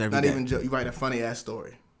these moves every Not day. even joke. You write a funny ass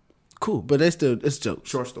story, Cool, but it's jokes.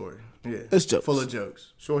 short story. Yeah, It's jokes. full of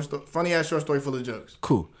jokes. Funny ass short story full of jokes.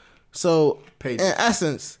 Cool. So Pages. in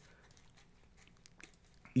essence,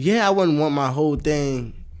 yeah, I wouldn't want my whole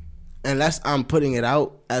thing unless I'm putting it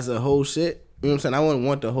out as a whole shit. You know what I'm saying? I wouldn't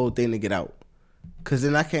want the whole thing to get out. Cause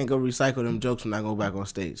then I can't go recycle them jokes when I go back on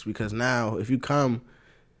stage. Because now if you come,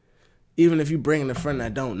 even if you bring in a friend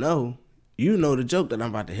that don't know, you know the joke that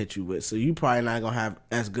I'm about to hit you with. So you probably not gonna have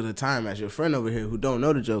as good a time as your friend over here who don't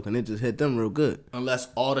know the joke and it just hit them real good. Unless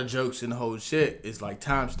all the jokes in the whole shit is like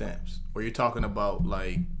timestamps, where you're talking about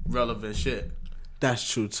like relevant shit. That's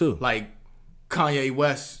true too. Like Kanye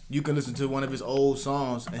West, you can listen to one of his old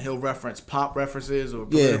songs and he'll reference pop references or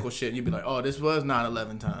political shit. And you'd be like, oh, this was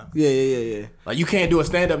 9/11 time. Yeah. Like you can't do a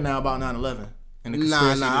stand up now about 9/11. And the Nah,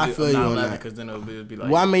 conspiracy I to feel you on 9/11, that. because then it'll be like,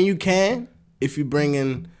 Well, I mean, you can if you bring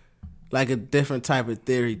in like a different type of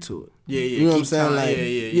theory to it. Yeah, You know what I'm keep saying? time. Like,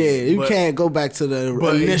 Yeah. you But- can't go back to the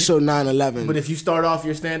but if- initial 9/11. But if you start off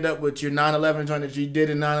your stand up with your 9/11 joint that you did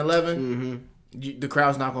in 9/11, the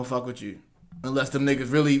crowd's not gonna fuck with you unless them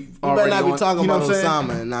niggas really you already better not be on- talking you know about what I'm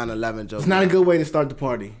saying? Osama and 9/11 jokes. It's not a good way to start the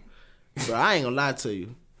party. Bro, I ain't gonna lie to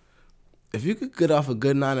you. If you could get off a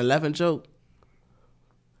good 9/11 joke,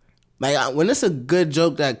 like when it's a good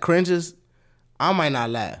joke that cringes, I might not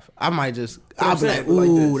laugh. I might just, I'll be like, saying, like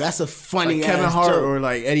ooh, this. that's a funny Like Kevin ass Hart joke. or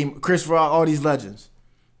like Eddie, Chris Rock, all these legends.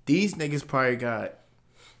 These niggas probably got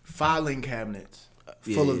filing cabinets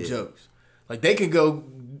full of Yeah. jokes. Like they can go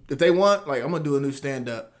if they want. Like I'm gonna do a new stand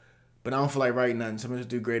up, but I don't feel like writing nothing. So I'm gonna just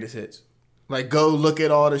do greatest hits. Like go look at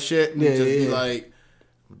all the shit and Yeah, just be yeah. like,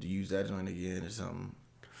 to use that joint again or something.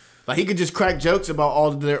 Like he could just crack jokes about all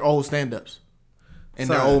of their old stand ups and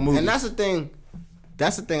their Son, old movies. And that's the thing.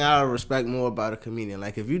 That's the thing I respect more about a comedian.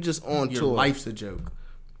 Like if you just on Your tour, life's a joke.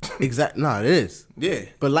 No, it is. Yeah.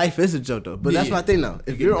 But life is a joke though. But Yeah, that's yeah. my thing though.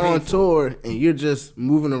 If You're you're getting on paid for tour and you're just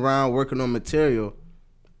moving around working on material,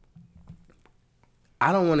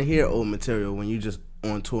 I don't want to hear old material when you just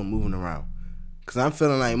on tour moving around. Cause I'm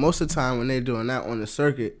feeling like most of the time when they're doing that on the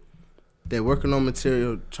circuit, they're working on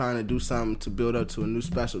material, trying to do something to build up to a new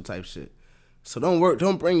special type shit. So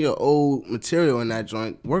don't bring your old material in that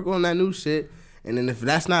joint. Work on that new shit. And then if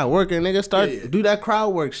that's not working, nigga, do that crowd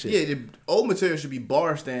work shit. Yeah, the old material should be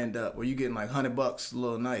bar stand up where you getting like $100 a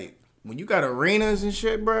little night. When you got arenas and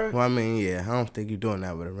shit, bro. Well, I mean, yeah, I don't think you're doing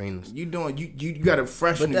that with arenas. You got a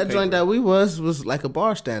fresh. But that joint that we was like a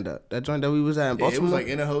bar stand up. That joint that we was at in Baltimore. It was like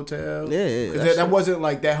in a hotel. Yeah. That wasn't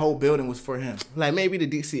like that whole building was for him. Like maybe the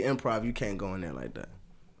DC Improv, you can't go in there like that.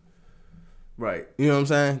 Right. You know what I'm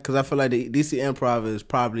saying? Because I feel like the DC Improv is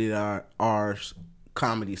probably our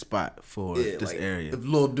comedy spot for this area. If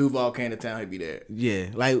Lil Duval came to town, he'd be there. Yeah,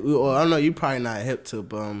 like I don't know, you probably not hip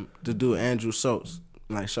to do Andrew Schultz.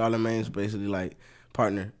 Like Charlamagne's basically like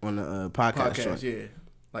partner on the podcast. Yeah.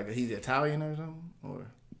 Like he's Italian or something, or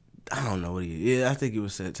I don't know what he is. Yeah, I think he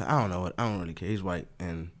was said. I don't know what. I don't really care. He's white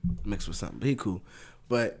and mixed with something, but he cool.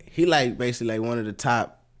 But he like basically like one of the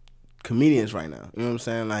top comedians right now. You know what I'm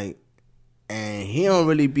saying? Like, and he don't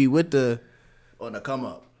really be with the on the come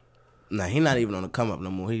up. Nah, he not even on the come up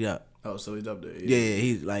no more. He up. Oh, so he's up there. Yeah,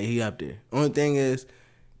 he up there. Only thing is,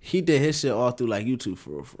 he did his shit all through like YouTube for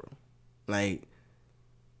real. Like.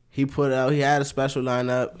 He he had a special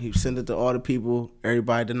lineup. He sent it to all the people.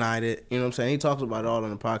 Everybody denied it. You know what I'm saying? He talks about it all on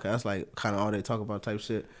the podcast. That's like kind of all they talk about type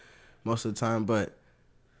shit most of the time. But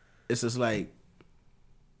it's just like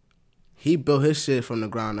he built his shit from the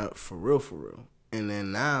ground up for real. And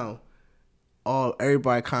then now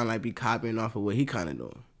everybody kind of like be copying off of what he kind of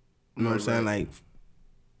doing. You know what I'm saying? Like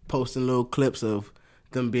posting little clips of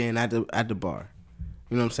them being at the bar.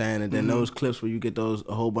 You know what I'm saying? And then those clips where you get a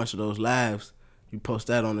whole bunch of those laughs. You post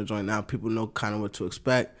that on the joint. Now people know kind of what to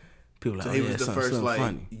expect. People like, so he was the first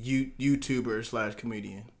like YouTuber /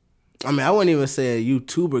 comedian. I mean, I wouldn't even say a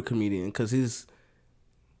YouTuber comedian because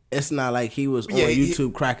it's not like he was on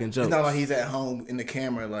YouTube cracking jokes. It's not like he's at home in the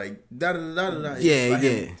camera like da da da da da. Yeah, like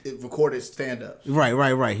yeah. It recorded stand ups.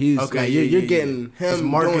 Right. He's okay. Like, you're getting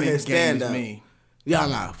him doing his stand up. Yeah,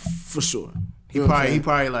 nah, for sure. He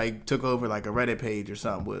probably like took over like a Reddit page or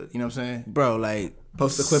something with, you know what I'm saying? Bro, like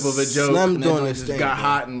post a clip of a joke. Slim and doing then this thing, got bro.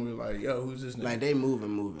 hot and we're like, yo, who's this nigga? Like they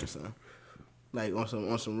moving, son. Like on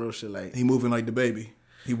some real shit. Like he moving like the baby.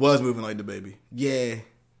 He was moving like the baby. Yeah.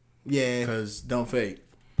 Cause don't fake.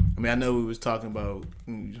 I mean, I know we was talking about.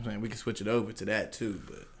 You know what I'm saying we can switch it over to that too,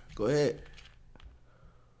 but go ahead.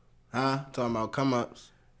 Huh? Talking about come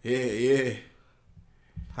ups. Yeah.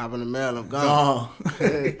 Hop in the mail. I'm gone.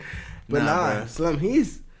 But nah, Slim,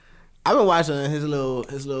 I've been watching his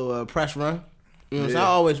little press run. You know what I'm saying? I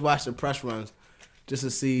always watch the press runs just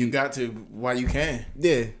to see. You got to while you can.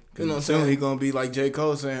 Yeah. You know what I'm saying? He gonna be like J.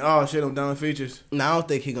 Cole saying, "Oh shit, I'm done with features." No, I don't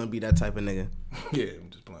think he gonna be that type of nigga. Yeah, I'm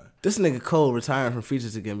just playing. This nigga Cole retiring from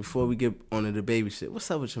features again before we get on the baby shit.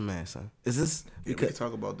 What's up with your man, son? Is this? Yeah, we can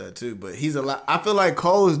talk about that too, but he's a lot. I feel like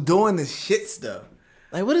Cole is doing this shit stuff.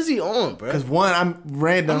 Like, what is he on, bro? Because one, I'm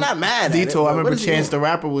not mad at Detour. I remember Chance the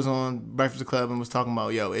Rapper was on Breakfast Club and was talking about,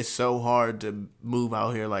 yo, it's so hard to move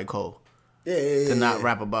out here like Cole. Yeah. To not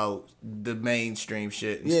rap about the mainstream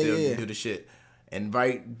shit and still do the shit. And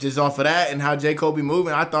just off of that and how J. Cole be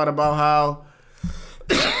moving, I thought about how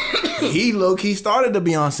he low-key started the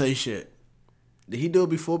Beyonce shit. Did he do it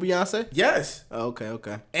before Beyonce? Yes. Oh,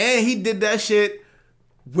 okay. And he did that shit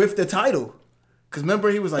with the title. Because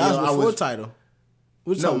remember, he was like, that was before title.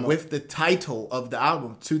 No, with the title of the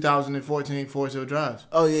album, 2014 Forest Hill Drive.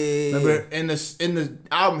 Oh yeah. Remember in the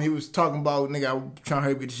album he was talking about, nigga, I'm trying to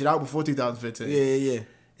hurry up get the shit out before 2015. Yeah.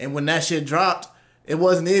 And when that shit dropped, it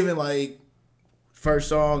wasn't even like first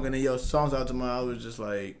song and then yo songs out tomorrow. It was just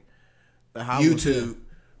like YouTube,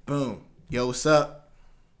 boom, yo what's up?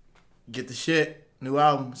 Get the shit, new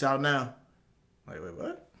album, it's out now. Like wait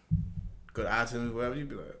what? Go to iTunes, whatever. You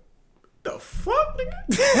be like, the fuck,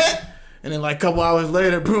 nigga. And then like a couple hours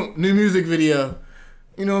later, boom, new music video.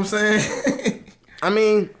 You know what I'm saying? I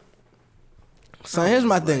mean, son, here's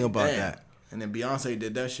my thing about that. And then Beyonce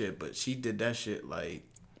did that shit, but she did that shit like,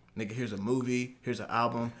 nigga, here's a movie, here's an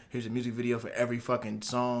album, here's a music video for every fucking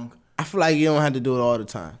song. I feel like you don't have to do it all the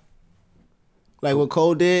time. Like what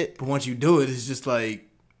Cole did. But once you do it, it's just like.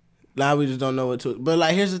 Now we just don't know what to. But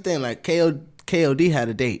like, here's the thing, like KOD had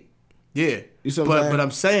a date. Yeah. You see what I'm saying? But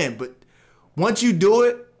I'm saying, but once you do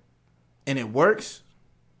it, and it works,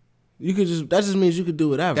 that just means you could do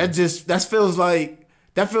whatever. That feels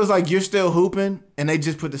like you're still hooping and they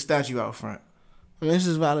just put the statue out front. I mean, this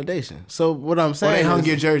is validation. So what I'm saying, or they hung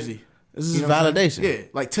your jersey. This is validation. Yeah,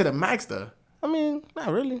 like to the max though. I mean,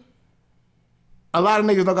 not really. A lot of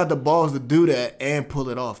niggas don't got the balls to do that and pull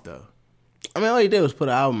it off though. I mean, all he did was put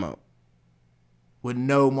an album out with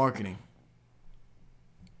no marketing.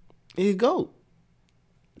 He's GOAT.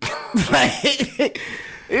 Like,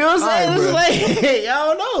 You know what I'm saying? All right, It's like,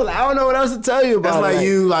 I don't know what else to tell you about. That's like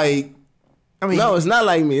you, like, I mean, no, it's not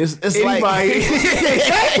like me. It's anybody. like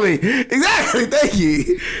exactly. Thank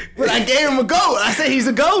you. But I gave him a goat. I said he's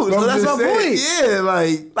a goat. So that's my point. Yeah,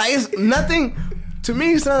 like it's nothing to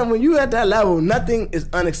me, son. When you at that level, nothing is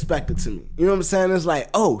unexpected to me. You know what I'm saying? It's like,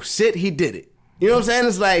 oh shit, he did it. You know what I'm saying?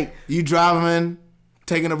 It's like you driving,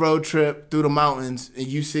 taking a road trip through the mountains, and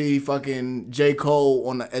you see fucking J. Cole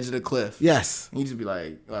on the edge of the cliff. Yes. And you just be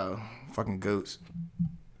like, oh, fucking goats.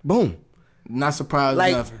 Boom. Not surprised.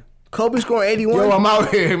 Like Nothing. Kobe scoring 81. Yo, I'm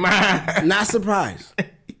out here, man. Not surprised.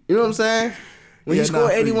 You know what I'm saying? When he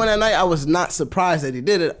scored 81 that night, I was not surprised that he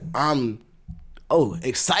did it. I'm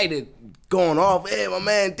excited, going off. Hey, my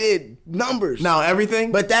man did numbers. Now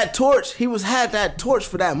everything. But that torch, had that torch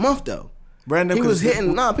for that month though. Brandon, he was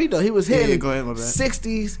hitting. Pete though, he was hitting. Yeah, go ahead, my bad.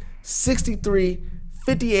 60s, 63,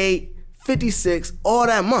 58, 56, all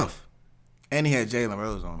that month. And he had Jalen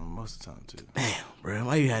Rose on him most of the time too. Damn, bro,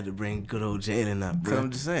 why you had to bring good old Jalen up, bro?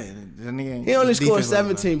 I'm just saying, he only scored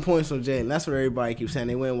 17 points on Jalen. That's what everybody keeps saying.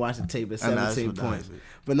 They went and watched the tape at 17 points.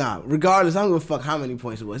 But nah, regardless, I don't give a fuck how many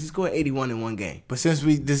points it was. He scored 81 in one game. But since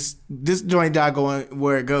this joint got going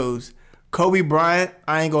where it goes, Kobe Bryant,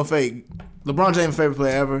 I ain't gonna fake. LeBron James' favorite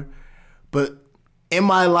player ever. But in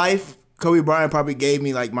my life, Kobe Bryant probably gave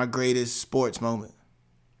me like my greatest sports moment.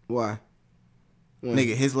 Why?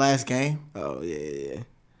 Nigga, his last game. Oh, yeah.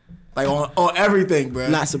 Like on everything, bro.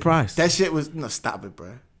 Not surprised. That shit was, no, stop it,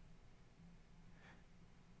 bro.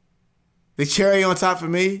 The cherry on top for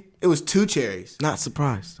me, it was 2 cherries. Not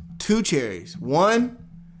surprised. 2 cherries. One,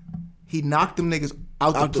 he knocked them niggas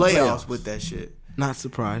out the playoffs with that shit. Not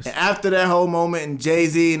surprised. And after that whole moment, and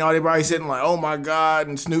Jay-Z and all everybody sitting like, oh my God,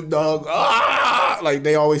 and Snoop Dogg, like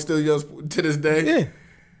they always still yell to this day. Yeah.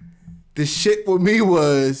 The shit with me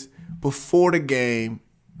was, before the game,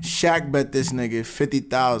 Shaq bet this nigga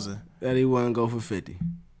 50,000 that he wouldn't go for 50.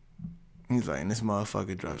 He's like, and this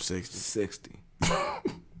motherfucker dropped 60. 60.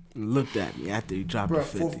 Looked at me after he dropped the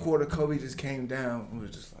 50. Fourth quarter, Kobe just came down and was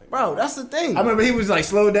just like, bro, that's the thing. I remember he was like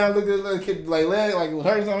slowed down, looked at the little kid like leg, like it was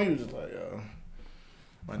hurting something. He was just like, yo,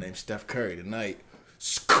 my name's Steph Curry tonight.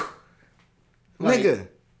 Like, nigga.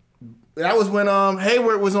 That was when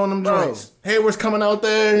Hayward was on them joints. Hayward's coming out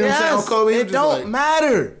there, you know what I'm saying? On Kobe, it don't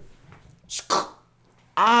matter.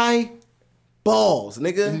 Balls,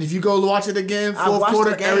 nigga. And if you go watch it again, fourth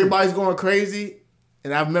quarter, everybody's going crazy.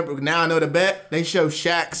 And I remember, now I know the bet. They show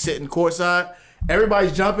Shaq sitting courtside.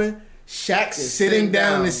 Everybody's jumping. Shaq sitting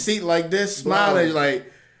down in his seat like this, smiling,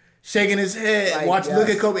 like shaking his head. Like, look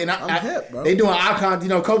at Kobe. And I'm hip, bro. They doing eye contact. You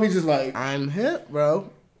know, Kobe's just like, I'm hip, bro.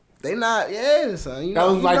 They not, son. You that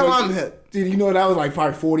know, was like, I'm hip. Dude, you know that was like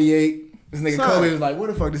probably 48. This nigga Kobe was like, where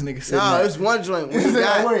the fuck this nigga sitting? No, it was one joint. When he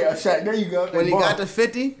got, Shaq, there you go. When he got to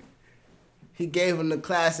 50, he gave him the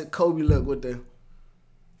classic Kobe look with the.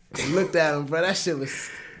 Looked at him, bro. That shit was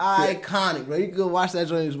iconic, bro. You could go watch that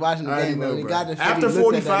joint. He was watching the game, bro. When he got to 50, after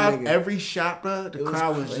 45, every shot, bro, the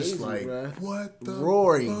crowd was just like, bro. What the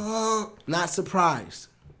roaring. fuck? Not surprised.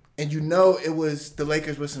 And you know it was the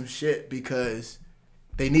Lakers with some shit because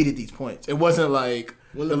they needed these points. It wasn't like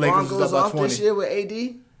when the LeBron Lakers goes was up off by 20. this year with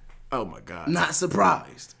AD. Oh my God. Not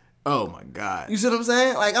surprised. Oh my God. You see what I'm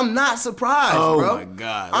saying? Like, I'm not surprised, bro. Oh my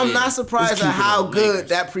God. I'm not surprised at how good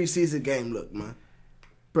that preseason game looked, man.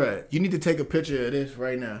 Bruh, you need to take a picture of this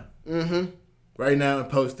right now. Mm-hmm. Right now and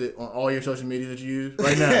post it on all your social media that you use.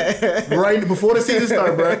 Right now. Right before the season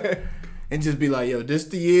starts, bruh. And just be like, yo, this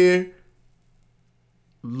the year.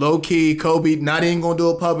 Low key, Kobe not even gonna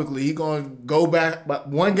do it publicly. He gonna go back but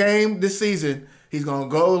one game this season. He's gonna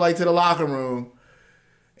go like to the locker room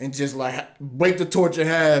and just like break the torch in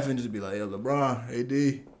half and just be like, yo, LeBron,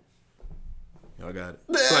 AD, y'all got it.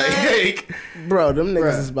 Like, bro, them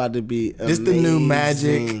niggas is about to be amazing, this the new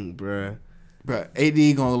magic, bro. Bro,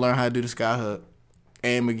 AD gonna learn how to do the sky hook,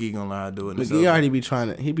 and McGee gonna learn how to do it. McGee already be trying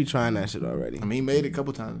it. He be trying that shit already. I mean, he made it a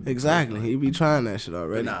couple times. Exactly, he be trying that shit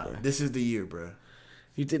already. But nah, bro. This is the year, bro.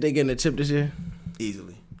 You think they getting a chip this year?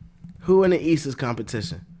 Easily. Who in the East is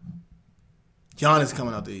competition? Giannis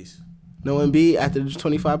coming out the East. No Embiid after the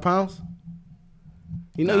 25 pounds?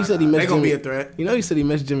 You know, you said he missed. They gonna be a threat. You know, you said he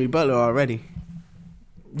missed Jimmy Butler already.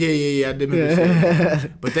 Yeah. I did remember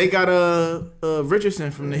saying. But they got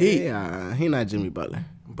Richardson from the Heat. Yeah, he not Jimmy Butler.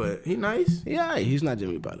 But he nice. Yeah, he's not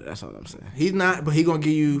Jimmy Butler. That's all I'm saying. He's not, but he gonna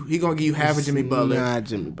give you half of Jimmy Butler. Not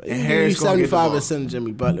Jimmy Butler. And Harris gonna get the ball. 75% of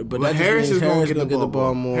Jimmy Butler, but that Harris is gonna get the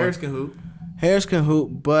ball more. Harris can hoop. Harris can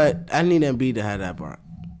hoop, but I need Embiid to have that part.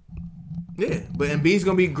 Yeah, but Embiid's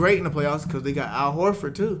gonna be great in the playoffs because they got Al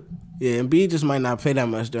Horford too. Yeah, Embiid just might not play that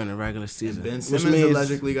much during the regular season. And Ben Simmons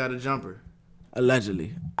allegedly got a jumper.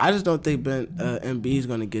 Allegedly. I just don't think MB's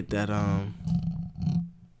gonna get that. Right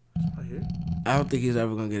here. I don't think he's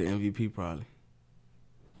ever gonna get an MVP probably.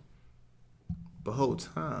 The whole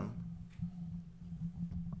time,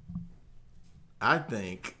 I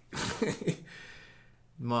think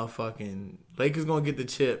motherfucking Lakers gonna get the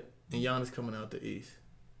chip and Giannis coming out the East.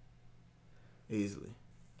 Easily.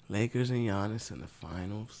 Lakers and Giannis in the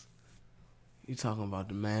finals. You talking about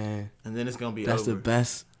the man? And then it's gonna be That's over. the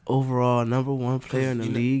best overall number one player in the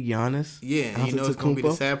league, Giannis. Yeah, and you know what's gonna be the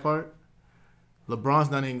Antetokounmpo. sad part? LeBron's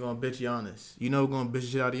not even gonna bitch Giannis. You know who's gonna bitch the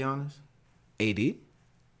shit out of Giannis? AD.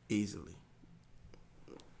 Easily.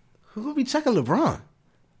 Who gonna be checking LeBron?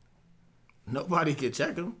 Nobody can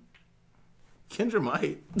check him. Kendra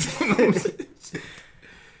might.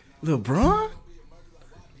 LeBron?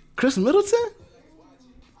 Chris Middleton?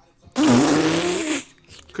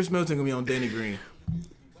 Chris Middleton gonna be on Danny Green.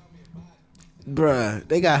 Bruh,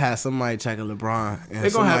 they gotta have somebody checking LeBron. And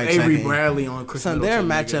They're gonna have somebody Avery checking- Bradley on Chris Son, Middleton.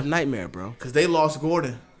 they're a matchup nightmare, bro. Because they lost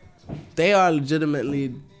Gordon. They are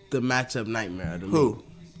legitimately the matchup nightmare of the league. Who?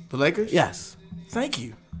 The Lakers? Yes. Thank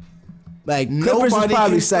you. Like Clippers is Nobody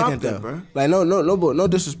probably can stop second them, though. bro. Like no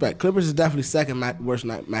disrespect. Clippers is definitely second worst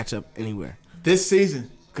matchup anywhere. This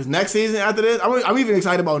season. Because next season after this, I'm even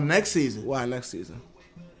excited about next season. Why next season?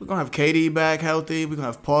 We're going to have KD back healthy. We're going to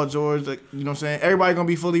have Paul George. Like, you know what I'm saying? Everybody going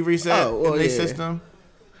to be fully reset Oh, well, in their yeah. system.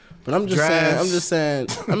 But I'm just Drafts. saying.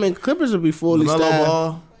 I mean, Clippers will be fully LaMelo staffed.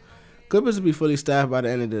 Ball. Clippers will be fully staffed by the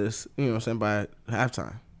end of this. You know what I'm saying? By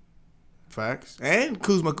halftime. Facts. And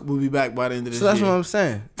Kuzma will be back by the end of this So that's year. what I'm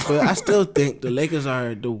saying. But I still think the Lakers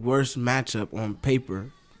are the worst matchup on paper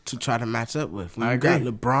to try to match up with. When I you got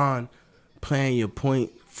agree. LeBron playing your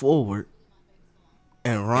point forward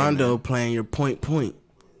and Rondo man. playing your point.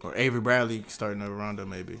 Or Avery Bradley starting over Rondo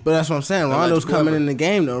maybe. But that's what I'm saying. Like Rondo's coming whoever. in the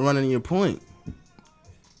game though, running your point.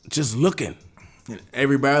 Just looking. And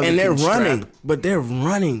Avery Bradley And they're can running. strap. But they're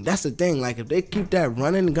running. That's the thing. Like if they keep that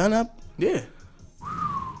running gun up, Yeah.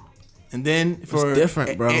 And then for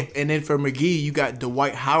different, bro. And then for McGee, you got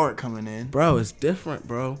Dwight Howard coming in. bro, it's different,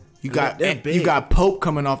 bro. You got they're big. you got Pope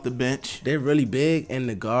coming off the bench. They're really big, and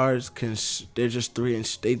the guards they're just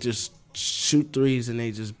 3-inch. They just shoot threes and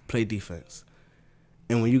they just play defense.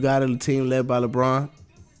 And when you got a team led by LeBron,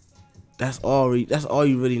 that's all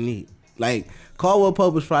you really need. Like Caldwell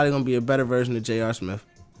Pope is probably gonna be a better version of J.R. Smith.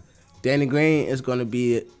 Danny Green is gonna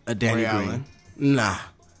be a Danny Ray Green. Allen. Nah,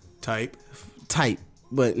 Type. type,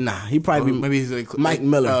 but nah, he probably be Maybe he's like Mike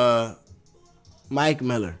Miller. Mike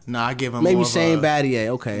Miller. Nah, I give him Maybe more Shane of a, Battier.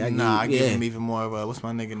 Okay, I give yeah. him even more of a, what's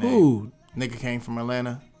my nigga name? Who? Nigga came from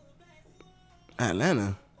Atlanta.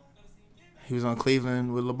 Atlanta. He was on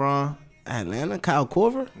Cleveland with LeBron. Atlanta. Kyle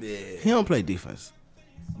Korver. Yeah. He don't play defense.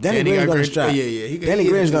 Danny And he Green's got gonna great- strap. Yeah. Danny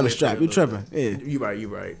Green's a gonna two-way strap. player You a little tripping? bit. Yeah. You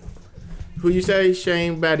right. Who you say?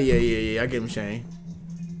 Shane Battier. Yeah. I give him Shane.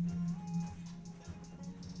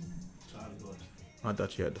 I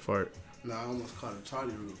thought you had the fart. No, I almost caught a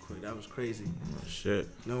Charlie real quick. That was crazy. Oh, shit.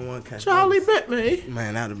 No one catch Charlie me. bit me.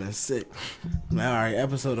 Man, that'd have been sick. Man, all right,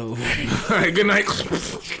 episode over. All right, good night.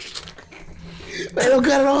 They don't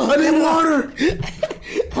cut it off. I need water.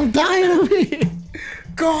 I'm dying over here.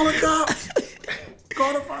 Call the cops.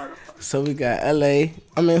 Call the fire. So we got LA.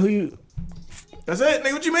 I mean, who you? That's it,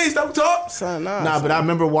 nigga. What you mean? Stop talk. Son, Nah, son. but I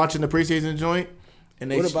remember watching the preseason joint. And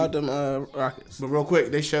they What about them Rockets? But real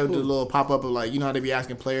quick, they showed the little pop up of like, you know how they be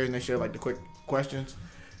asking players and they share like the quick questions.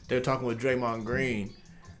 They were talking with Draymond Green,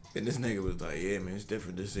 and this nigga was like, "Yeah, man, it's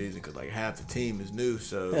different this season because like half the team is new,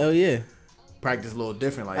 so Hell yeah. practice a little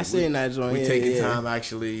different. Like I seen that joint, We yeah, taking yeah. time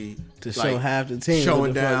actually To like, show half the team. showing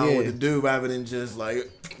what the fuck, down yeah. what to do rather than just like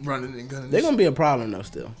running and gunning. They're gonna be a problem though.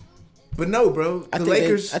 Still, But no, bro, I the think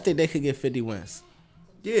Lakers. I think they could get 50 wins.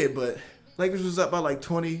 Yeah, but Lakers was up by like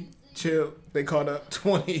 20. Chill, they caught up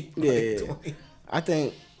 20. Yeah, like yeah. 20. I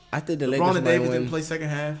think the LeBron Lakers and might Davis win. didn't play second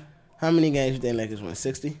half. How many games do you think Lakers win?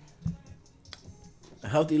 60. A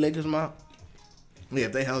healthy Lakers mount. Yeah,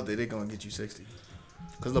 if they healthy, they're gonna get you 60.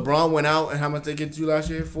 Cause LeBron went out and how much they get you last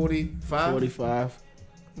year? 45. 45.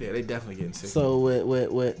 Yeah, they definitely getting 60. So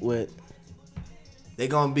with They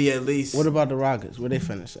gonna be at least. what about the Rockets? Where they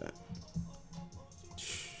finish at?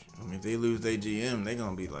 I mean, if they lose their GM, they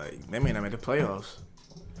gonna be like they may not make the playoffs.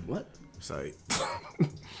 What? It's like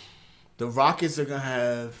the Rockets are gonna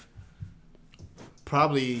have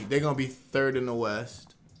probably they're gonna be third in the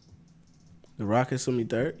West. The Rockets will be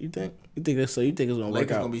third. You think? You think it's gonna work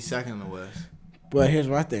Lakers out? gonna be second in the West. But here's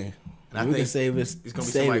my thing. And I We can think save it's gonna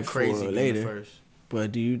be save somebody it crazy for in later. first,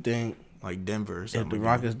 But do you think like Denver or if something. the again.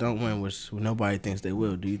 Rockets don't win, which nobody thinks they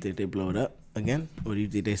will, do you think they blow it up again, or do you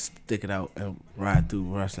think they stick it out and ride through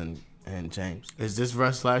Russ and and James. Is this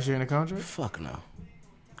Russ last year in the contract? Fuck no.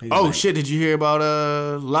 Oh shit! Did you hear about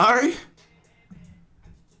Lowry?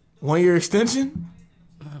 1 year extension.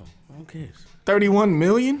 No, who cares? 31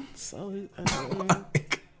 million. So they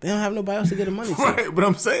don't have nobody else to get the money to. Right, but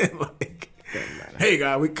I'm saying like, hey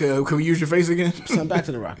guy, can we use your face again? Send back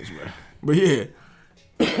to the Rockets, bro. But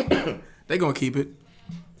yeah, they gonna keep it.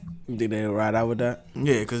 You think they'll ride out with that?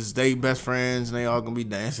 Yeah, cause they best friends and they all gonna be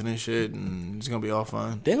dancing and shit, and it's gonna be all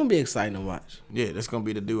fun. They're gonna be exciting to watch. Yeah, that's gonna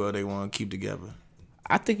be the duo they want to keep together.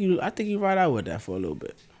 I think you ride out with that for a little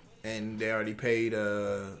bit. And they already paid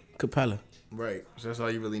Capella. right, so that's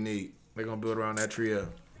all you really need. They're gonna build around that trio.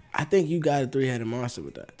 I think you got a 3-headed monster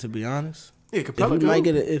with that. To be honest, Yeah, Capella if we might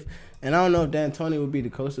get it. And I don't know if D'Antoni would be the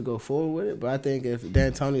coach to go forward with it, but I think if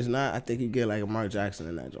D'Antoni's not, I think you get like a Mark Jackson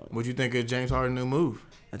in that joint. What you think of James Harden's new move?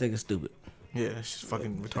 I think it's stupid. Yeah, that's just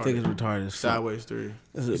fucking retarded. I think it's retarded. as fuck. Sideways three.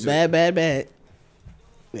 It's bad.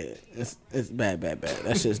 Yeah, it's bad.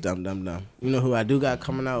 That shit's dumb. You know who I do got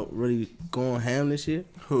coming out really going ham this year?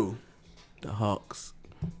 Who? The Hawks.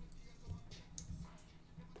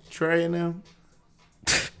 Trey and them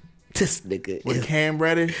This nigga with is Cam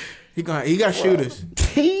Reddish. He got shooters.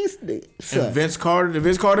 these niggas. And Vince Carter. Did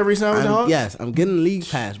Vince Carter resign with the Hawks? Yes, I'm getting league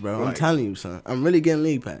pass, bro. I'm Right. telling you, son. I'm really getting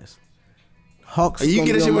league pass. Hawks. Are you gonna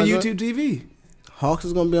getting be shit on with my YouTube TV? Hawks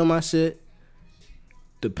is gonna be on my shit.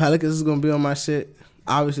 The Pelicans is gonna be on my shit.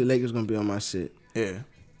 Obviously, Lakers gonna be on my shit. Yeah.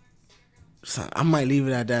 Son, I might leave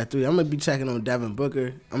it at that 3. I'm gonna be checking on Devin Booker.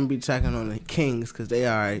 I'm gonna be checking on the Kings because they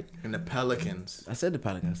alright. And the Pelicans. I said the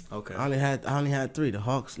Pelicans. Okay. I only had 3: the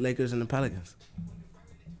Hawks, Lakers, and the Pelicans.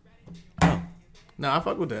 Nah, I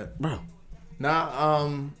fuck with that. Bro, Nah,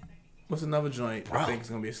 what's another joint? Bro. I think it's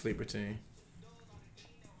gonna be a sleeper team.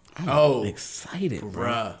 I'm excited, bro.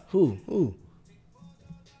 bruh.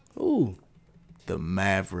 Who? The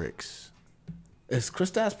Mavericks. Is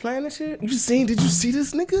Kristaps playing this shit? Did you see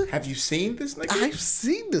this nigga? Have you seen this nigga? I've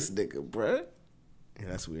seen this nigga, bruh. Yeah,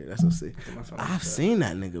 that's weird. That's what see. I've seen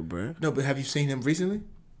that nigga, bruh. No, but have you seen him recently?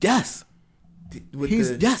 Yes. With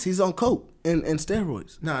He's on coke and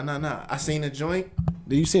steroids. Nah. I seen a joint.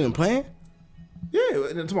 Did you see him playing? Yeah,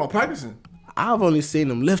 and tomorrow practicing. I've only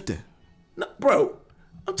seen him lifting. No, bro,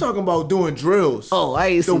 I'm talking about doing drills. Oh, I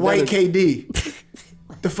ain't the seen white none of- KD.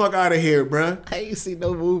 The fuck out of here, bruh. I ain't see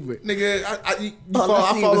no movement. Nigga, I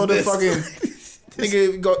I follow the seen fucking this.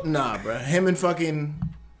 nigga. Go nah, bruh. Him and fucking.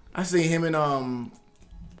 I seen him and well,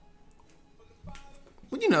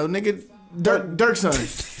 you know, nigga, Dirk's son.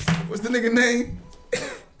 What's the nigga name?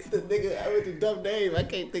 The nigga with the dumb name. I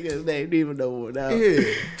can't think of his name even no more now. Yeah,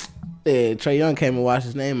 Yeah, Trae Young came and washed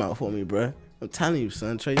his name out for me, bruh. I'm telling you,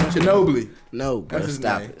 son. Trae Young. Ginobili. No, bro. That's his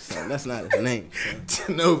Stop name. it, son. That's not his name,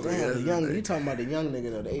 son. Ginobili. Damn, that's the his young. name. You talking about the young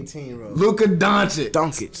nigga though, the 18-year-old. Luka Doncic.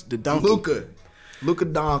 Doncic, the donkey. Luka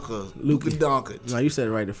Doncic. No, you said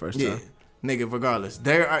it right the first Yeah, time. nigga. Regardless,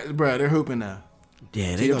 they're hooping now.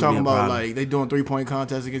 Yeah, They they talking gonna be a about problem. like they doing 3-point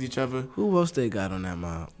contests against each other. Who else they got on that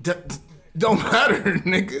mob? Don't matter,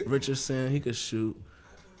 nigga. Richardson, he could shoot.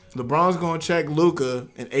 LeBron's gonna check Luka,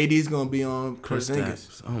 and AD's gonna be on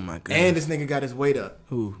Porzingis. Kristaps. Oh my god. And this nigga got his weight up.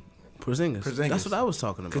 Who? Porzingis. Porzingis. That's what I was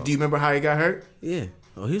talking Cause about. do you remember how he got hurt? Yeah.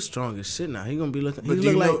 Oh, he's strong as shit now. He gonna be looking. But He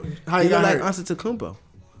do you look know like how he he look got like hurt? Antetokounmpo.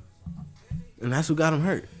 And that's who got him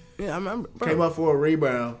hurt. Yeah, I remember. Bro. Came up for a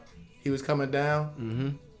rebound. He was coming down. Mm-hmm.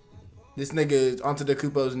 This nigga onto the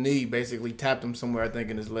Kupo's knee basically tapped him somewhere, I think,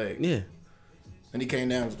 in his leg. Yeah. And he came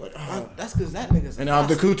down and was like, oh. That's because that nigga's. And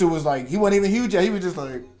Antetokounmpo was like, he wasn't even huge yet. He was just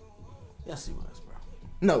like, Yes, he was, bro.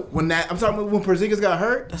 no. I'm talking about when Porzingis got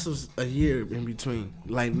hurt. That was a year in between.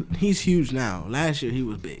 Like he's huge now. Last year he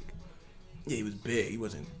was big. Yeah, he was big. He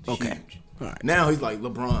wasn't Okay. huge. All right. Now he's like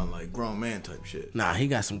LeBron, like grown man type shit. Nah, he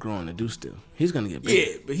got some growing to do still. He's gonna get big.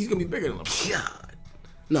 Yeah, but he's gonna be bigger than LeBron. God.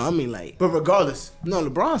 No, I mean like. But regardless, No,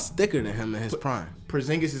 LeBron's thicker than him in his prime.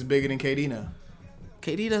 Porzingis is bigger than KD now.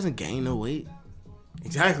 KD doesn't gain no weight.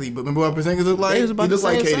 Exactly, but remember what Porzingis looked like? They was He about the looked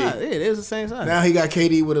like same KD. size. Yeah, they was the same size. Now he got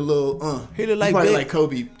KD with a little He look like He's probably big- like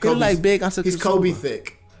Kobe. He look Kobe's- like big Antetokounmpo. He's Kobe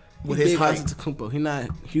thick with He his big height. Antetokounmpo. He not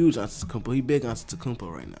huge Antetokounmpo. He big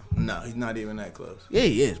Antetokounmpo right now. No, he's not even that close. Yeah,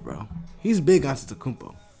 he is, bro. He's big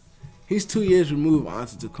Antetokounmpo. He's 2 years removed from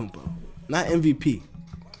Antetokounmpo. Not MVP.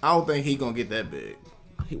 I don't think he gonna get that big.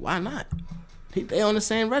 Why not? They on the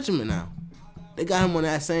same regimen now. They got him on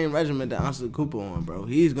that same regimen that Antetokounmpo on, bro.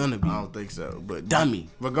 He's gonna be I don't think so. But dummy.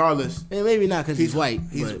 regardless, And maybe not because he's white.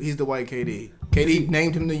 He's but he's the white KD. KD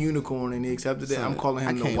named him the unicorn and he accepted it. son, I'm calling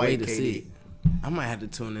I him the can't white wait to see KD. it. I might have to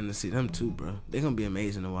tune in to see them too, bro. They're gonna be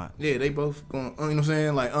amazing to watch. Yeah, they both going. You know what I'm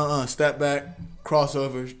saying? Like step back,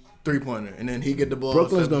 crossover, 3-pointer, and then he get the ball.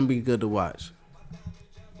 Brooklyn's step- gonna be good to watch.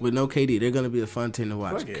 With no KD, they're gonna be a fun team to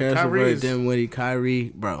watch. Karis Kyrie LeVert, is- Dinwiddie,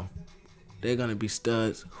 Kyrie, bro, they're gonna be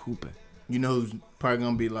studs hooping. You know who's probably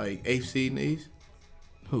gonna be like 8th seed in the East?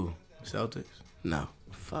 Who? Celtics. No.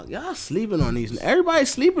 Fuck, y'all sleeping on these. Everybody's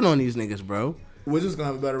sleeping on these niggas, bro. Wizards gonna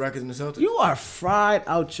have a better record than the Celtics. You are fried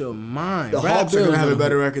out your mind. The Brad Hawks are Bill's gonna have a gonna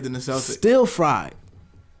better hoop. record than the Celtics. Still fried.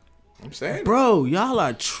 I'm saying, Bro, y'all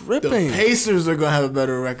are the tripping. Pacers are gonna have a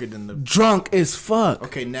better record than the. Drunk as fuck.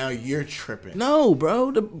 Okay, now you're tripping. No, bro.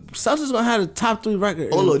 The Celtics gonna have the top 3 record in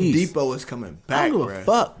the East. Oladipo is coming I back, don't give a bro.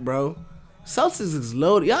 fuck, bro. Celtics is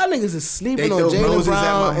loaded. Y'all niggas is sleeping They on throw Jaylen roses at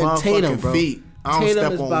Brown my and Tatum, motherfucking bro. feet. I don't Tatum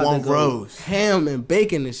step is on about one to go rose. ham and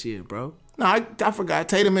bacon this year, bro. No, I forgot.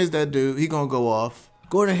 Tatum is that dude. He gonna go off.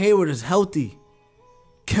 Gordon Hayward is healthy.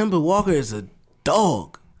 Kemba Walker is a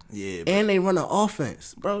dog. Yeah, And they run an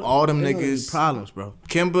offense, bro. All them They gonna be niggas- problems, bro.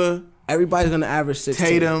 Kimba, Everybody's gonna average 16.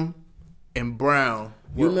 Tatum, and Brown.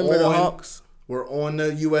 You remember the Hawks? Were on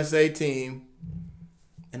the USA team,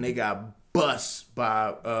 and they got bust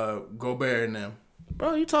by Gobert and them.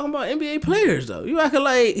 Bro, you talking about NBA players though? You acting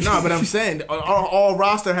like No, but I'm saying all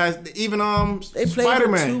roster has even they played Spider for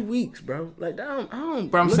 2 Man. weeks, bro. Like I don't.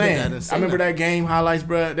 But I'm look at saying, that and say I remember nothing. that game highlights,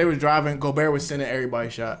 bro. They was driving. Gobert was sending everybody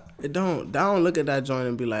shot. It don't. I don't look at that joint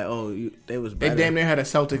and be like, oh, they was They better. damn near had a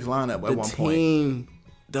Celtics lineup at the one point. team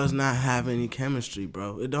does not have any chemistry,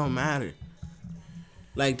 bro. It don't matter.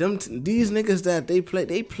 Like these niggas that they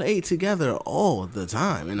play together all the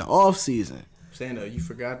time in the off season. Saying though, you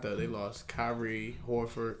forgot though, they lost Kyrie,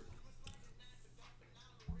 Horford.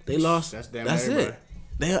 They lost. That's damn That's everybody.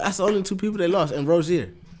 it. That's the only 2 people they lost, and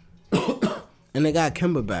Rozier. And they got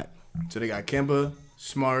Kemba back. So they got Kemba,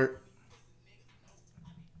 Smart.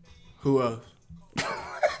 Who else?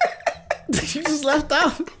 You just left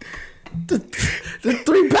out the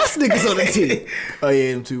 3 best niggas on the team. Oh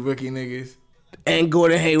yeah, them 2 rookie niggas. And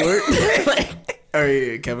Gordon Hayward. Like, Oh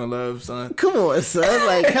yeah, Kevin Love, son. come on, son.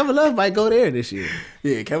 Like Kevin Love might go there this year.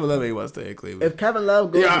 Yeah, Kevin Love ain't want to stay at Cleveland. If Kevin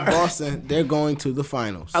Love goes Yeah. to Boston, they're going to the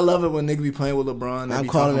finals. I love it when niggas be playing with LeBron. They I'm be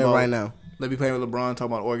calling talking it about- right now. They be playing with LeBron, talking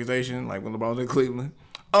about organization, like when LeBron was in Cleveland.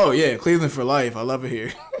 Oh yeah, Cleveland for life. I love it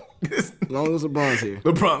here. As long as LeBron's here.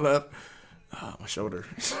 LeBron left. My shoulder.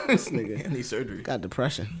 This nigga I need surgery. got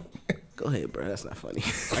depression. Go ahead, bro. That's not funny.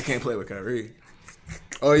 I can't play with Kyrie.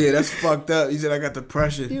 Oh yeah, that's fucked up. You said I got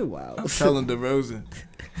depression. You wild. I'm telling DeRozan.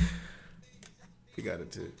 He got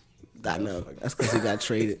it too. I know. That's because he got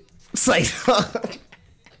traded. It's like,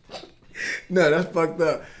 No, that's fucked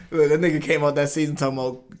up. Look, that nigga came out that season talking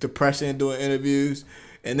about depression, doing interviews,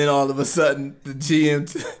 and then all of a sudden the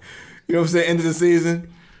GM, you know what I'm saying, end of the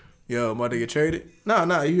season. Yo, am I to get traded?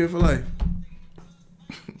 No, you here for life.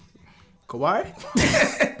 Kawhi?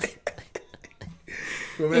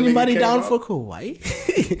 Remember that anybody nigga came down out? for Kawhi?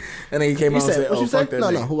 That nigga came You out and said, said, what "Oh you fuck said?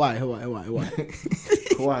 that No, nigga." Hawaii.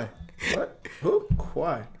 Kawhi. What? Who?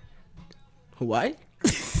 Kawhi. Hawaii?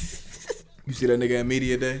 You see that nigga at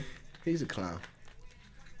media day? He's a clown.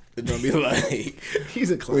 It don't be like,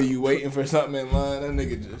 He's a were clown. you waiting for something in line? That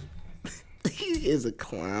nigga just, He is a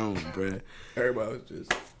clown, bro. everybody was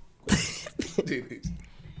just. Dude,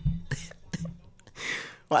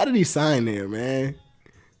 Why did he sign there, man?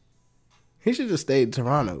 He should just stay in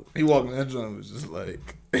Toronto. he walked in that joint and was just like,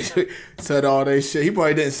 said all that shit. He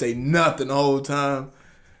probably didn't say nothing the whole time.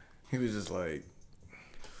 He was just like,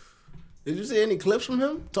 Did you see any clips from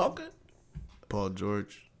him talking? Paul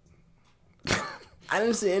George. I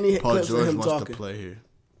didn't see any Paul clips George of him wants talking. to play here.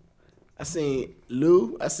 I seen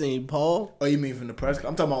Lou. I seen Paul. Oh, you mean from the press?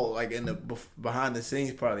 I'm talking about like in the behind the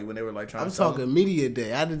scenes, probably when they were like trying I'm to. sell talking him. media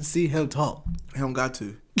day. I didn't see him talk. He don't got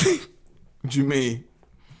to. What you mean?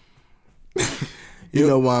 You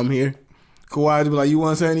know why I'm here. Kawhi be like, you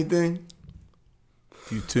want to say anything?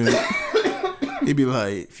 If you tune, he be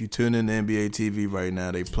like, if you tune in to NBA TV right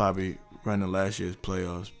now, they probably running last year's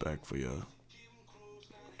playoffs back for y'all.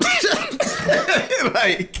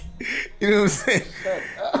 Like, you know what I'm saying?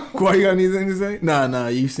 Kawhi, you got anything to say? Nah,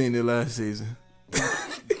 you seen it last season.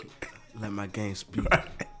 Let my game speak.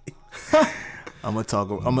 I'm gonna talk.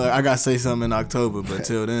 I gotta say something in October, but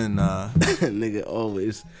till then, nah. Nigga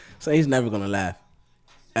always. So he's never gonna laugh.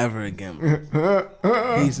 Ever again, bro.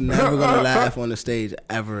 He's never gonna laugh on the stage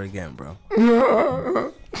ever again, bro.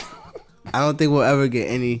 I don't think we'll ever get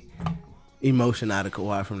any emotion out of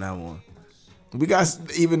Kawhi from now on. We got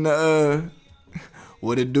even the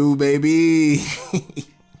what it do, baby?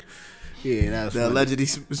 Yeah, that was The funny. allegedly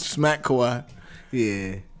smack Kawhi.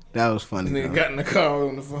 Yeah, that was funny. Nigga Bro. got in the car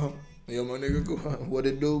on the phone. Yo, my nigga, Kawhi, what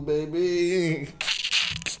it do, baby?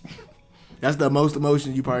 That's the most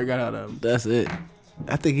emotion you probably got out of him. That's it.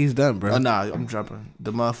 I think he's done, bro. Oh, nah, I'm dropping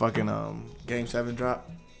the motherfucking Game 7 drop.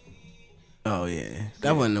 Oh yeah,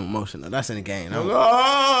 that wasn't emotional. That's in the game.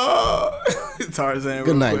 Tarzan.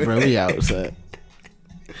 Good night, bro. We out, son.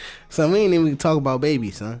 So we ain't even talk about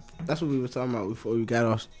baby, son. That's what we were talking about before we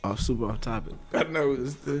got off super off topic. I know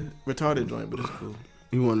it's the retarded joint, but it's cool.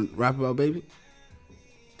 You want to rap about baby?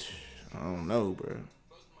 I don't know, bro.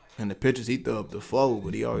 In the pictures, he threw up the 4,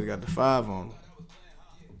 but he always got the 5 on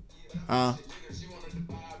him.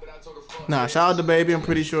 Nah, shout out to Baby. I'm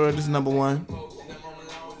pretty sure this is number 1.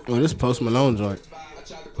 Well, this Post Malone joint.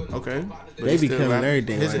 Okay. But Baby killing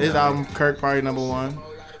everything. His right now. album, Kirk, probably number 1.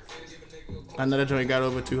 I know that joint got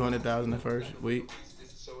over 200,000 the first week.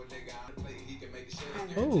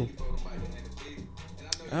 Oh.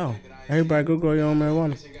 Oh. Everybody go grow your own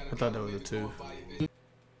marijuana. I thought that was a 2.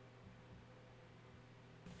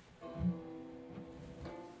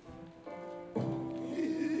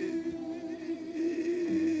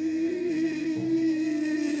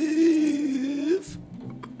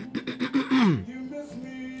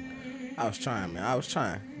 I was trying, man. I was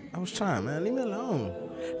trying, man. Leave me alone.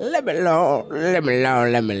 Let me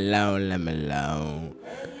alone.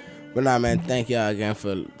 But nah, man, thank y'all again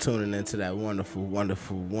for tuning into that wonderful,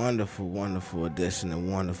 wonderful, wonderful, wonderful edition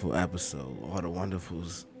and wonderful episode. All the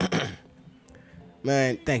wonderfuls.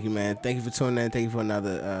 Man, thank you, man. Thank you for tuning in. Thank you for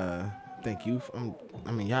another, thank you.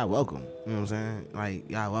 Y'all welcome. You know what I'm saying? Like,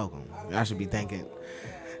 y'all welcome. Y'all should be thanking.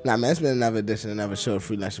 Nah, man, it's been another edition, another show of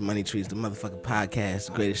Free Lunch and Money Trees, the motherfucking podcast,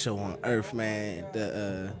 the greatest show on earth, man.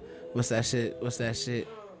 The, what's that shit? The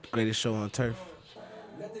greatest show on turf.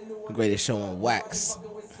 The greatest show on wax.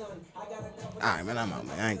 Alright, man, I'm out,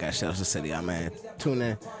 man. I ain't got shit else to say to y'all, man. Tune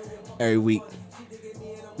in every week.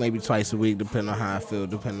 Maybe twice a week, depending on how I feel,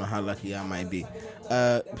 depending on how lucky y'all might be.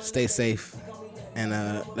 Stay safe. And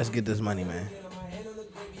let's get this money, man.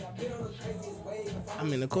 I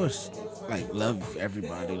mean, of course, like, love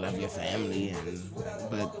everybody, love your family,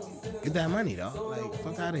 but get that money, dog. Like,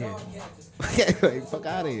 fuck out of here. Like, fuck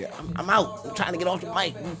out of here. I'm out. I'm trying to get off the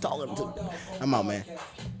mic. I'm talking to. I'm out, man.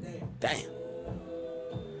 Damn.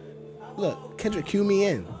 Look, Kendrick, cue me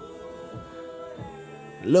in.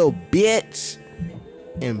 Little bitch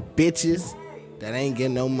and bitches that ain't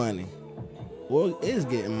getting no money or is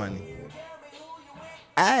getting money.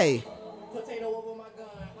 Hey.